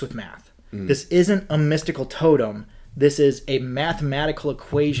replaced with math. This isn't a mystical totem. This is a mathematical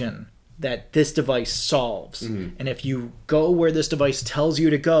equation that this device solves. And if you go where this device tells you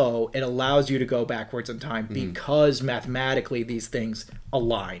to go, it allows you to go backwards in time because mathematically these things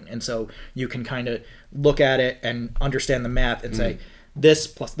align. And so you can kind of look at it and understand the math and say, this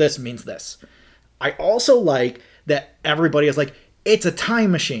plus this means this. I also like that everybody is like, it's a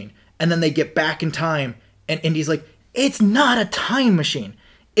time machine. And then they get back in time and Indy's like, it's not a time machine.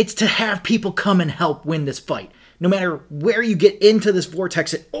 It's to have people come and help win this fight. No matter where you get into this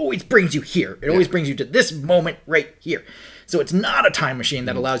vortex, it always brings you here. It always brings you to this moment right here. So it's not a time machine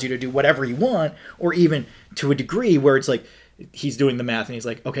that allows you to do whatever you want, or even to a degree where it's like, he's doing the math and he's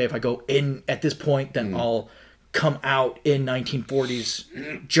like, okay, if I go in at this point, then I'll come out in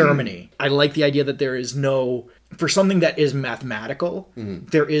 1940s Germany. I like the idea that there is no, for something that is mathematical,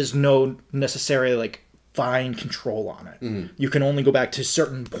 there is no necessarily like fine control on it. You can only go back to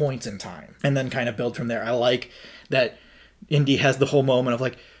certain points in time and then kind of build from there. I like that Indy has the whole moment of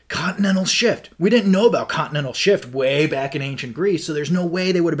like, continental shift. We didn't know about continental shift way back in ancient Greece, so there's no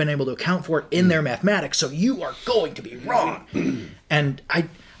way they would have been able to account for it in their mathematics, so you are going to be wrong. And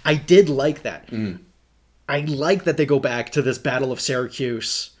I did like that. I like that they go back to this Battle of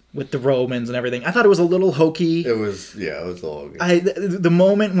Syracuse with the Romans and everything. I thought it was a little hokey. It was a little hokey. The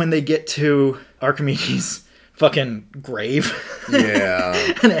moment when they get to Archimedes' fucking grave. Yeah.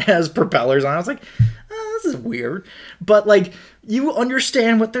 And it has propellers on. I was like, oh, this is weird. But, like, you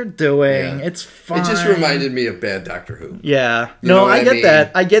understand what they're doing. Yeah. It's fine. It just reminded me of bad Doctor Who. Yeah. No, I get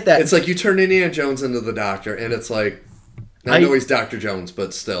that. I get that. It's like you turn Indiana Jones into the Doctor, and it's like, I know he's Dr. Jones,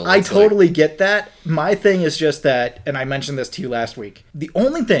 but still. I totally get that. My thing is just that, and I mentioned this to you last week, the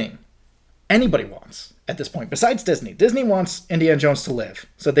only thing anybody wants at this point, besides Disney wants Indiana Jones to live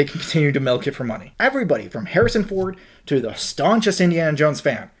so they can continue to milk it for money. Everybody, from Harrison Ford to the staunchest Indiana Jones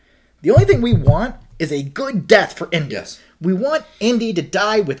fan, the only thing we want is a good death for Indy. Yes. We want Indy to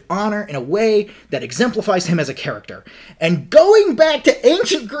die with honor in a way that exemplifies him as a character. And going back to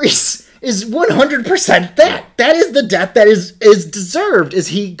ancient Greece is 100% that. That is the death that is deserved, as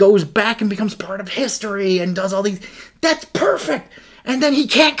he goes back and becomes part of history and does all these... That's perfect! And then he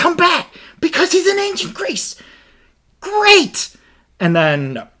can't come back because he's in ancient Greece. Great! And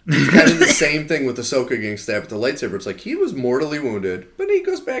then... No. It's kind of the same thing with Ahsoka getting stabbed with the lightsaber. It's like, he was mortally wounded, but he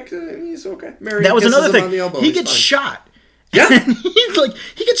goes back to... And he's okay. Marion that was kisses another him thing. on the elbow. He gets shot. Yeah. And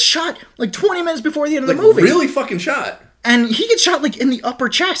he gets shot like 20 minutes before the end of the movie. Really fucking shot. And he gets shot like in the upper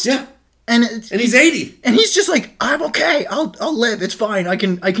chest. Yeah. And he's 80. And he's just like, I'm okay. I'll live. It's fine. I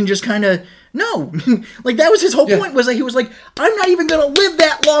can just kind of... No. Like, that was his whole point, was that he was like, I'm not even going to live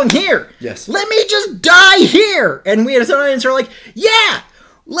that long here. Yes. Let me just die here. And we had some audience who are like, yeah,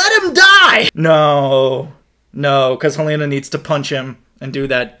 let him die. No, because Helena needs to punch him and do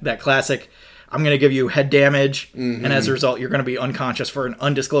that classic, I'm going to give you head damage, and as a result, you're going to be unconscious for an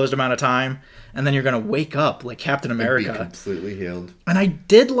undisclosed amount of time, and then you're going to wake up like Captain America. And be completely healed. And I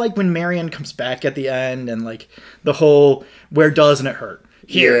did like when Marion comes back at the end, and like the whole, where doesn't it hurt?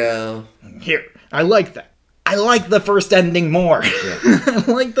 Here. Yeah. Here. I like that. I like the first ending more. Yeah. I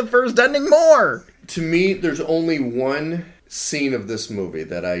like the first ending more. To me, there's only one scene of this movie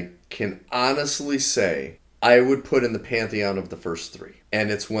that I can honestly say I would put in the pantheon of the first three. And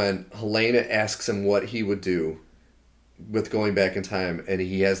it's when Helena asks him what he would do with going back in time, and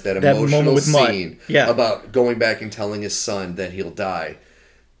he has that That moment emotional with Mutt. scene Yeah. about going back and telling his son that he'll die.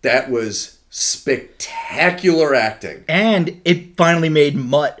 That was spectacular acting. And it finally made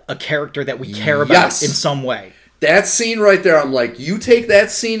Mutt a character that we care about Yes. in some way. That scene right there, I'm like, you take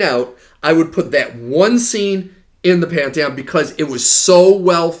that scene out, I would put that one scene in the Pantheon because it was so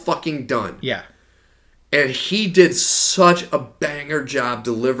well fucking done. Yeah. And he did such a banger job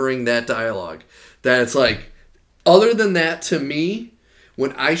delivering that dialogue that it's like, other than that, to me,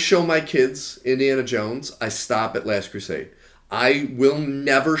 when I show my kids Indiana Jones, I stop at Last Crusade. I will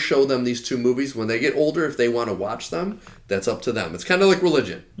never show them these two movies. When they get older, if they want to watch them, that's up to them. It's kind of like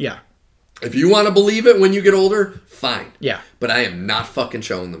religion. Yeah. If you want to believe it when you get older, fine. Yeah. But I am not fucking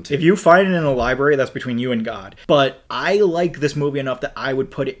showing them to you. If you find it in a library, that's between you and God. But I like this movie enough that I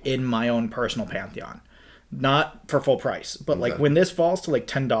would put it in my own personal Pantheon. Not for full price. But like when this falls to like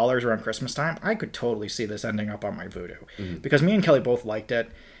 $10 around Christmas time, I could totally see this ending up on my Vudu. Because me and Kelly both liked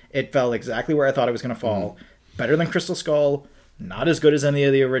it. It fell exactly where I thought it was going to fall. Better than Crystal Skull. Not as good as any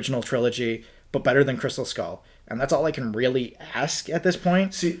of the original trilogy, but better than Crystal Skull. And that's all I can really ask at this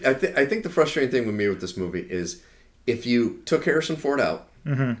point. See, I think the frustrating thing with me with this movie is if you took Harrison Ford out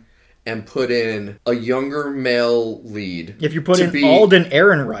and put in a younger male lead. If you put in Alden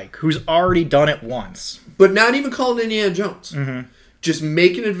Ehrenreich, who's already done it once. But not even called Indiana Jones. Just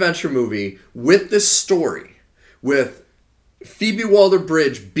make an adventure movie with this story, with Phoebe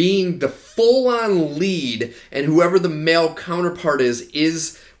Waller-Bridge being the full-on lead, and whoever the male counterpart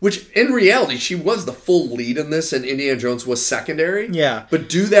is, which in reality she was the full lead in this, and Indiana Jones was secondary. Yeah. But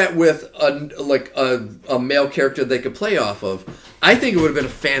do that with a male character they could play off of. I think it would have been a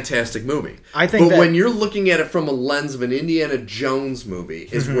fantastic movie. But when you're looking at it from a lens of an Indiana Jones movie,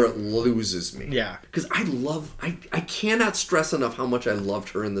 is where it loses me. Yeah. Because I cannot stress enough how much I loved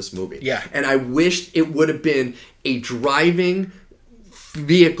her in this movie. Yeah. And I wished it would have been a driving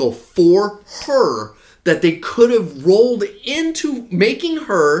vehicle for her that they could have rolled into making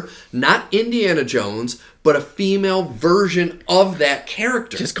her not Indiana Jones, but a female version of that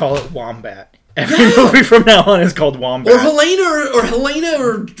character. Just call it Wombat. Every movie from now on is called Wombat. Or Helena or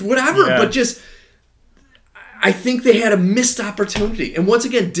whatever. Yeah. But just, I think they had a missed opportunity. And once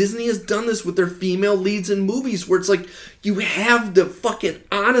again, Disney has done this with their female leads in movies where it's like, you have the fucking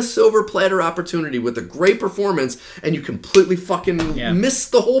on a silver platter opportunity with a great performance and you completely fucking miss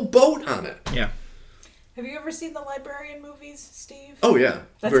the whole boat on it. Yeah. Have you ever seen the Librarian movies, Steve? Oh, yeah.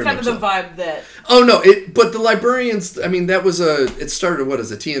 That's kind of the vibe that... Oh, no. But the Librarians, I mean, that was it started, what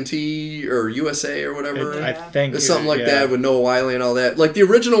is it, TNT or USA or whatever? I think. It's something like that with Noah Wyle and all that. Like, the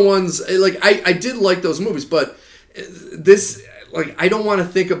original ones, like, I did like those movies, but this, like, I don't want to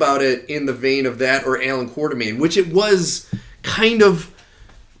think about it in the vein of that or Alan Quartermain, which it was kind of...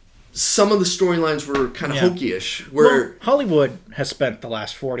 Some of the storylines were kind of hokey-ish. Well, Hollywood has spent the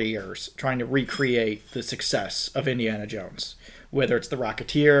last 40 years trying to recreate the success of Indiana Jones. Whether it's The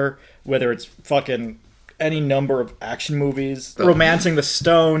Rocketeer, whether it's fucking any number of action movies, Romancing the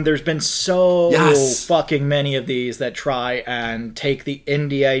Stone. There's been so fucking many of these that try and take the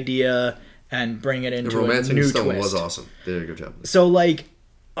indie idea and bring it into a new twist. Romancing the Stone was awesome. They did a good job. So, like...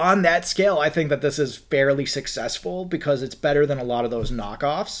 On that scale, I think that this is fairly successful because it's better than a lot of those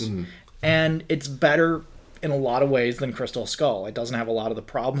knockoffs. And it's better in a lot of ways than Crystal Skull. It doesn't have a lot of the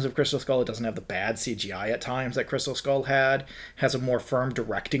problems of Crystal Skull. It doesn't have the bad CGI at times that Crystal Skull had. It has a more firm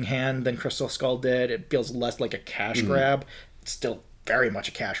directing hand than Crystal Skull did. It feels less like a cash grab. It's still very much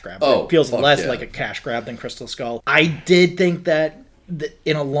a cash grab. But it feels less like a cash grab than Crystal Skull. I did think that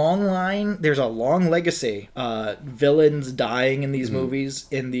in a long line, there's a long legacy. Villains dying in these movies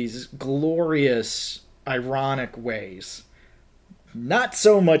in these glorious, ironic ways. Not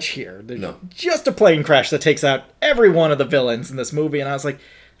so much here. There's just a plane crash that takes out every one of the villains in this movie, and I was like,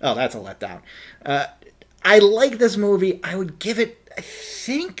 oh, that's a letdown. I like this movie. I would give it, I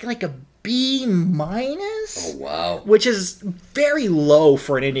think, like a B-. Oh, wow. Which is very low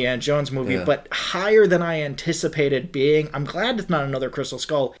for an Indiana Jones movie, but higher than I anticipated being. I'm glad it's not another Crystal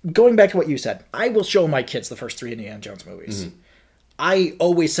Skull. Going back to what you said, I will show my kids the first 3 Indiana Jones movies. I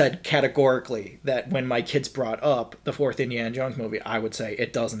always said categorically that when my kids brought up the 4th Indiana Jones movie, I would say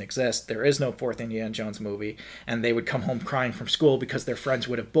it doesn't exist. There is no 4th Indiana Jones movie. And they would come home crying from school because their friends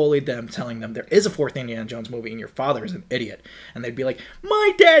would have bullied them, telling them there is a 4th Indiana Jones movie and your father is an idiot. And they'd be like,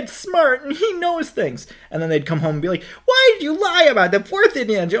 my dad's smart and he knows things. And then they'd come home and be like, why did you lie about the 4th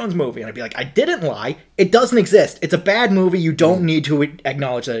Indiana Jones movie? And I'd be like, I didn't lie. It doesn't exist. It's a bad movie. You don't need to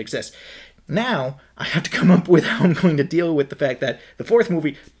acknowledge that it exists. Now, I have to come up with how I'm going to deal with the fact that the fourth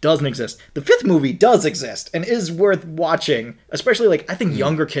movie doesn't exist. The fifth movie does exist and is worth watching. Especially, like, I think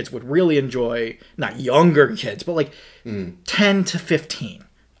younger kids would really enjoy... Not younger kids, but, like, 10 to 15,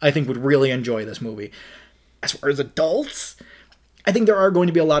 I think would really enjoy this movie. As far as adults, I think there are going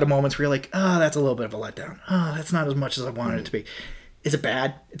to be a lot of moments where you're like, oh, that's a little bit of a letdown. Oh, that's not as much as I wanted it to be. Is it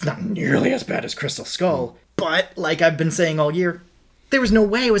bad? It's not nearly as bad as Crystal Skull. But, like I've been saying all year... There was no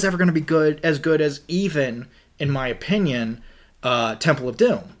way it was ever going to be good as even, in my opinion, Temple of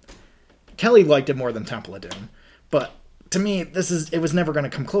Doom. Kelly liked it more than Temple of Doom, but to me, it was never going to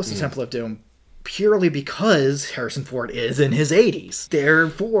come close to Temple of Doom, purely because Harrison Ford is in his 80s.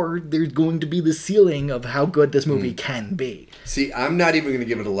 Therefore, there's going to be the ceiling of how good this movie can be. See, I'm not even going to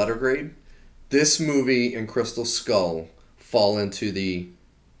give it a letter grade. This movie and Crystal Skull fall into the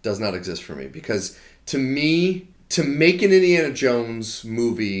does not exist for me, because to me... To make an Indiana Jones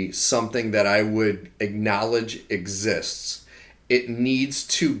movie something that I would acknowledge exists, it needs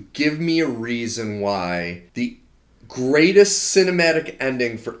to give me a reason why the greatest cinematic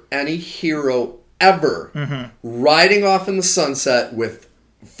ending for any hero ever, riding off in the sunset with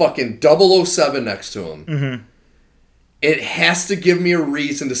fucking 007 next to him, it has to give me a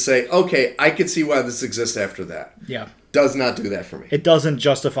reason to say, okay, I can see why this exists after that. Yeah. Does not do that for me. It doesn't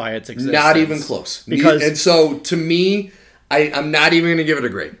justify its existence. Not even close. And so, to me, I'm not even going to give it a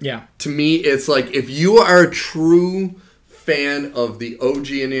grade. Yeah. To me, it's like, if you are a true fan of the OG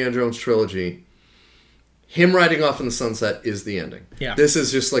Indiana Jones trilogy, him riding off in the sunset is the ending. Yeah. This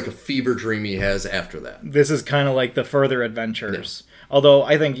is just like a fever dream he has after that. This is kind of like the further adventures. Yeah. Although,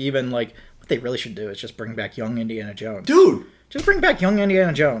 I think even, like, what they really should do is just bring back young Indiana Jones. Dude! Just bring back young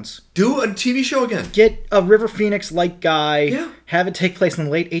Indiana Jones. Do a TV show again. Get a River Phoenix-like guy. Yeah. Have it take place in the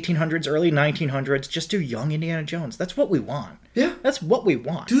late 1800s, early 1900s. Just do young Indiana Jones. That's what we want. Yeah. That's what we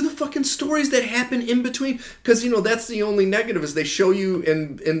want. Do the fucking stories that happen in between. Because, that's the only negative is they show you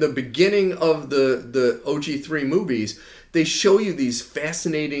in the beginning of the OG3 movies, they show you these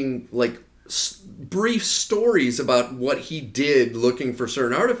fascinating, like, brief stories about what he did looking for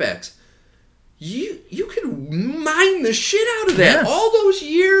certain artifacts. You can mine the shit out of that. Yeah. All those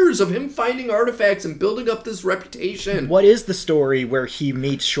years of him finding artifacts and building up this reputation. What is the story where he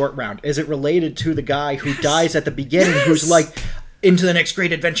meets Short Round? Is it related to the guy who dies at the beginning, who's like, into the next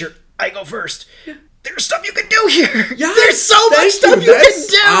great adventure, I go first? Yeah. There's stuff you can do here. Yes. There's so much stuff you can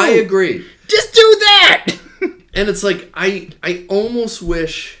do. I agree. Just do that. And it's like, I almost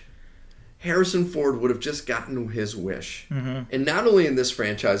wish Harrison Ford would have just gotten his wish. Mm-hmm. And not only in this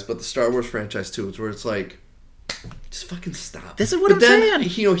franchise, but the Star Wars franchise too, where it's like, just fucking stop. This is what I'm saying.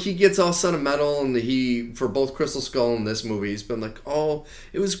 He gets all sentimental, and for both Crystal Skull and this movie, he's been like, oh,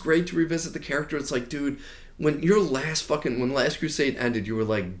 it was great to revisit the character. It's like, dude, when Last Crusade ended, you were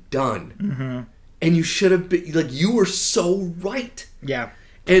like, done. Mm-hmm. And you should have been, like, you were so right. Yeah.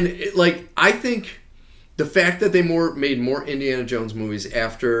 And, I think the fact that they made more Indiana Jones movies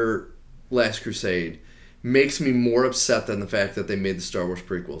after Last Crusade makes me more upset than the fact that they made the Star Wars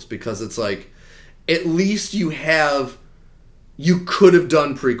prequels, because it's like, at least you could have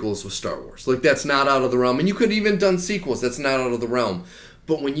done prequels with Star Wars. Like, that's not out of the realm. And you could have even done sequels. That's not out of the realm.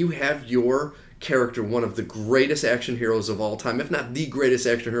 But when you have your character, one of the greatest action heroes of all time, if not the greatest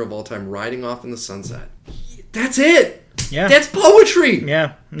action hero of all time, riding off in the sunset, that's it. Yeah. That's poetry.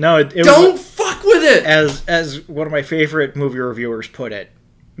 Yeah. No, it don't fuck with it. As one of my favorite movie reviewers put it,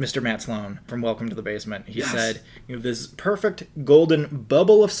 Mr. Matt Sloan from Welcome to the Basement, he said, you have this perfect golden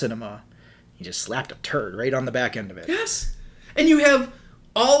bubble of cinema. He just slapped a turd right on the back end of it. Yes. And you have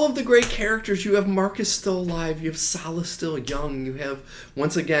all of the great characters. You have Marcus still alive. You have Sala still young. You have,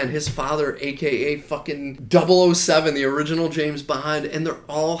 once again, his father, a.k.a. fucking 007, the original James Bond. And they're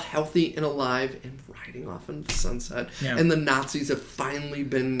all healthy and alive and riding off into the sunset. Yeah. And the Nazis have finally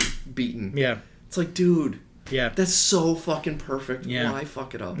been beaten. Yeah. It's like, dude... Yeah. That's so fucking perfect. Yeah. Why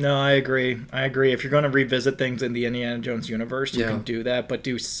fuck it up? No, I agree. If you're going to revisit things in the Indiana Jones universe, you can do that, but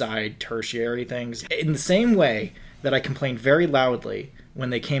do side tertiary things. In the same way that I complained very loudly when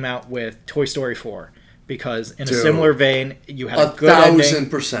they came out with Toy Story 4. Because in a similar vein, you had a good ending.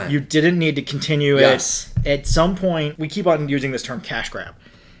 1,000%. You didn't need to continue it. At some point, we keep on using this term cash grab.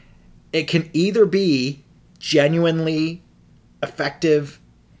 It can either be genuinely effective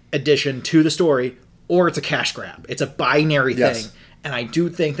addition to the story, or it's a cash grab. It's a binary thing. And I do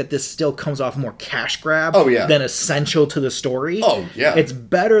think that this still comes off more cash grab than essential to the story. Oh, yeah. It's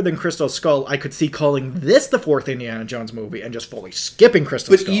better than Crystal Skull. I could see calling this the fourth Indiana Jones movie and just fully skipping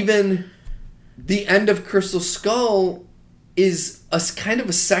Crystal Skull. But even the end of Crystal Skull is kind of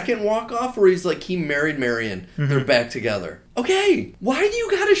a second walk-off where he's like, he married Marion. They're back together. Okay, why do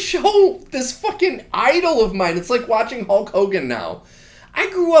you gotta show this fucking idol of mine? It's like watching Hulk Hogan now. I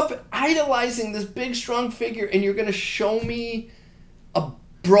grew up idolizing this big, strong figure, and you're gonna show me a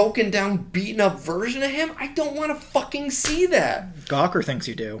broken down, beaten up version of him? I don't want to fucking see that. Gawker thinks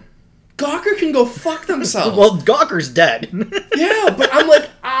you do. Gawker can go fuck themselves. Well, Gawker's dead. Yeah, but I'm like,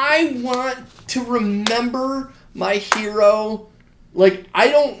 I want to remember my hero. Like,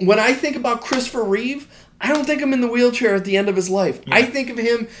 when I think about Christopher Reeve, I don't think I'm in the wheelchair at the end of his life. Yeah. I think of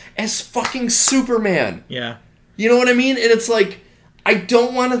him as fucking Superman. Yeah. You know what I mean? And it's like, I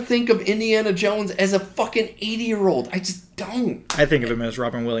don't want to think of Indiana Jones as a fucking 80-year-old. I just don't. I think of him as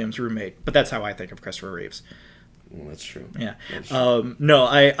Robin Williams' roommate, but that's how I think of Christopher Reeves. Well, that's true. Yeah. That's true. No,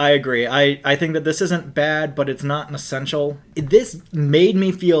 I agree. I think that this isn't bad, but it's not an essential. This made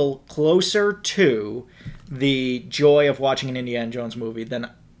me feel closer to the joy of watching an Indiana Jones movie than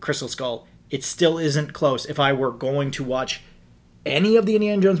Crystal Skull. It still isn't close. If I were going to watch any of the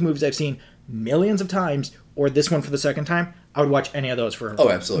Indiana Jones movies I've seen millions of times, or this one for the second time, I would watch any of those for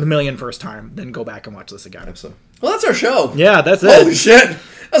absolutely. the million first time, then go back and watch this again. Absolutely. Well, that's our show. Yeah, that's it. Holy shit.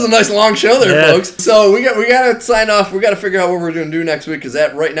 That was a nice long show there, folks. So we got to sign off. We got to figure out what we're going to do next week, because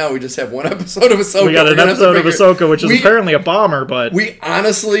right now we just have one episode of Ahsoka. We got an episode of Ahsoka, which is apparently a bomber, but... We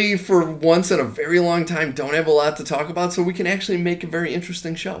honestly, for once in a very long time, don't have a lot to talk about, so we can actually make a very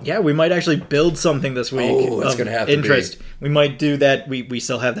interesting show. Yeah, we might actually build something this week. Oh, that's going to have interest. to be. We might do that. We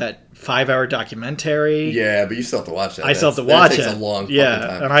still have that 5-hour documentary. Yeah, but you still have to watch that. I still have to watch it. That takes a long fucking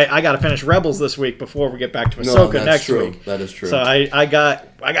time. And I got to finish Rebels this week before we get back to Ahsoka next week. That is true. So I got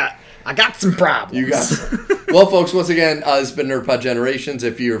some problems. You got Well, folks, once again, this has been NerdPod Generations.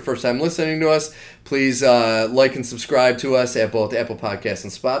 If you're first time listening to us, please like and subscribe to us at both Apple Podcasts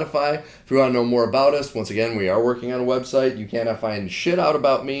and Spotify. If you want to know more about us, once again, we are working on a website. You cannot find shit out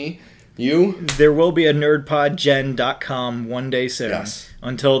about me. You? There will be a nerdpodgen.com one day soon. Yes.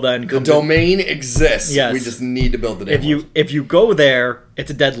 Until then, the domain exists. Yes. We just need to build the damn If you go there,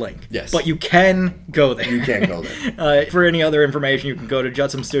 it's a dead link. Yes. But you can go there. You can go there. For any other information, you can go to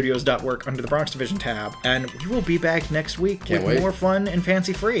judsumstudios.work under the Bronx Division tab. And we will be back next week with more fun and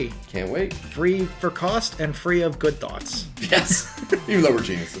fancy free. Can't wait. Free for cost and free of good thoughts. Yes. Even though we're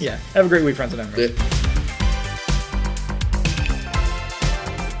geniuses. Yeah. Have a great week, friends and enemies.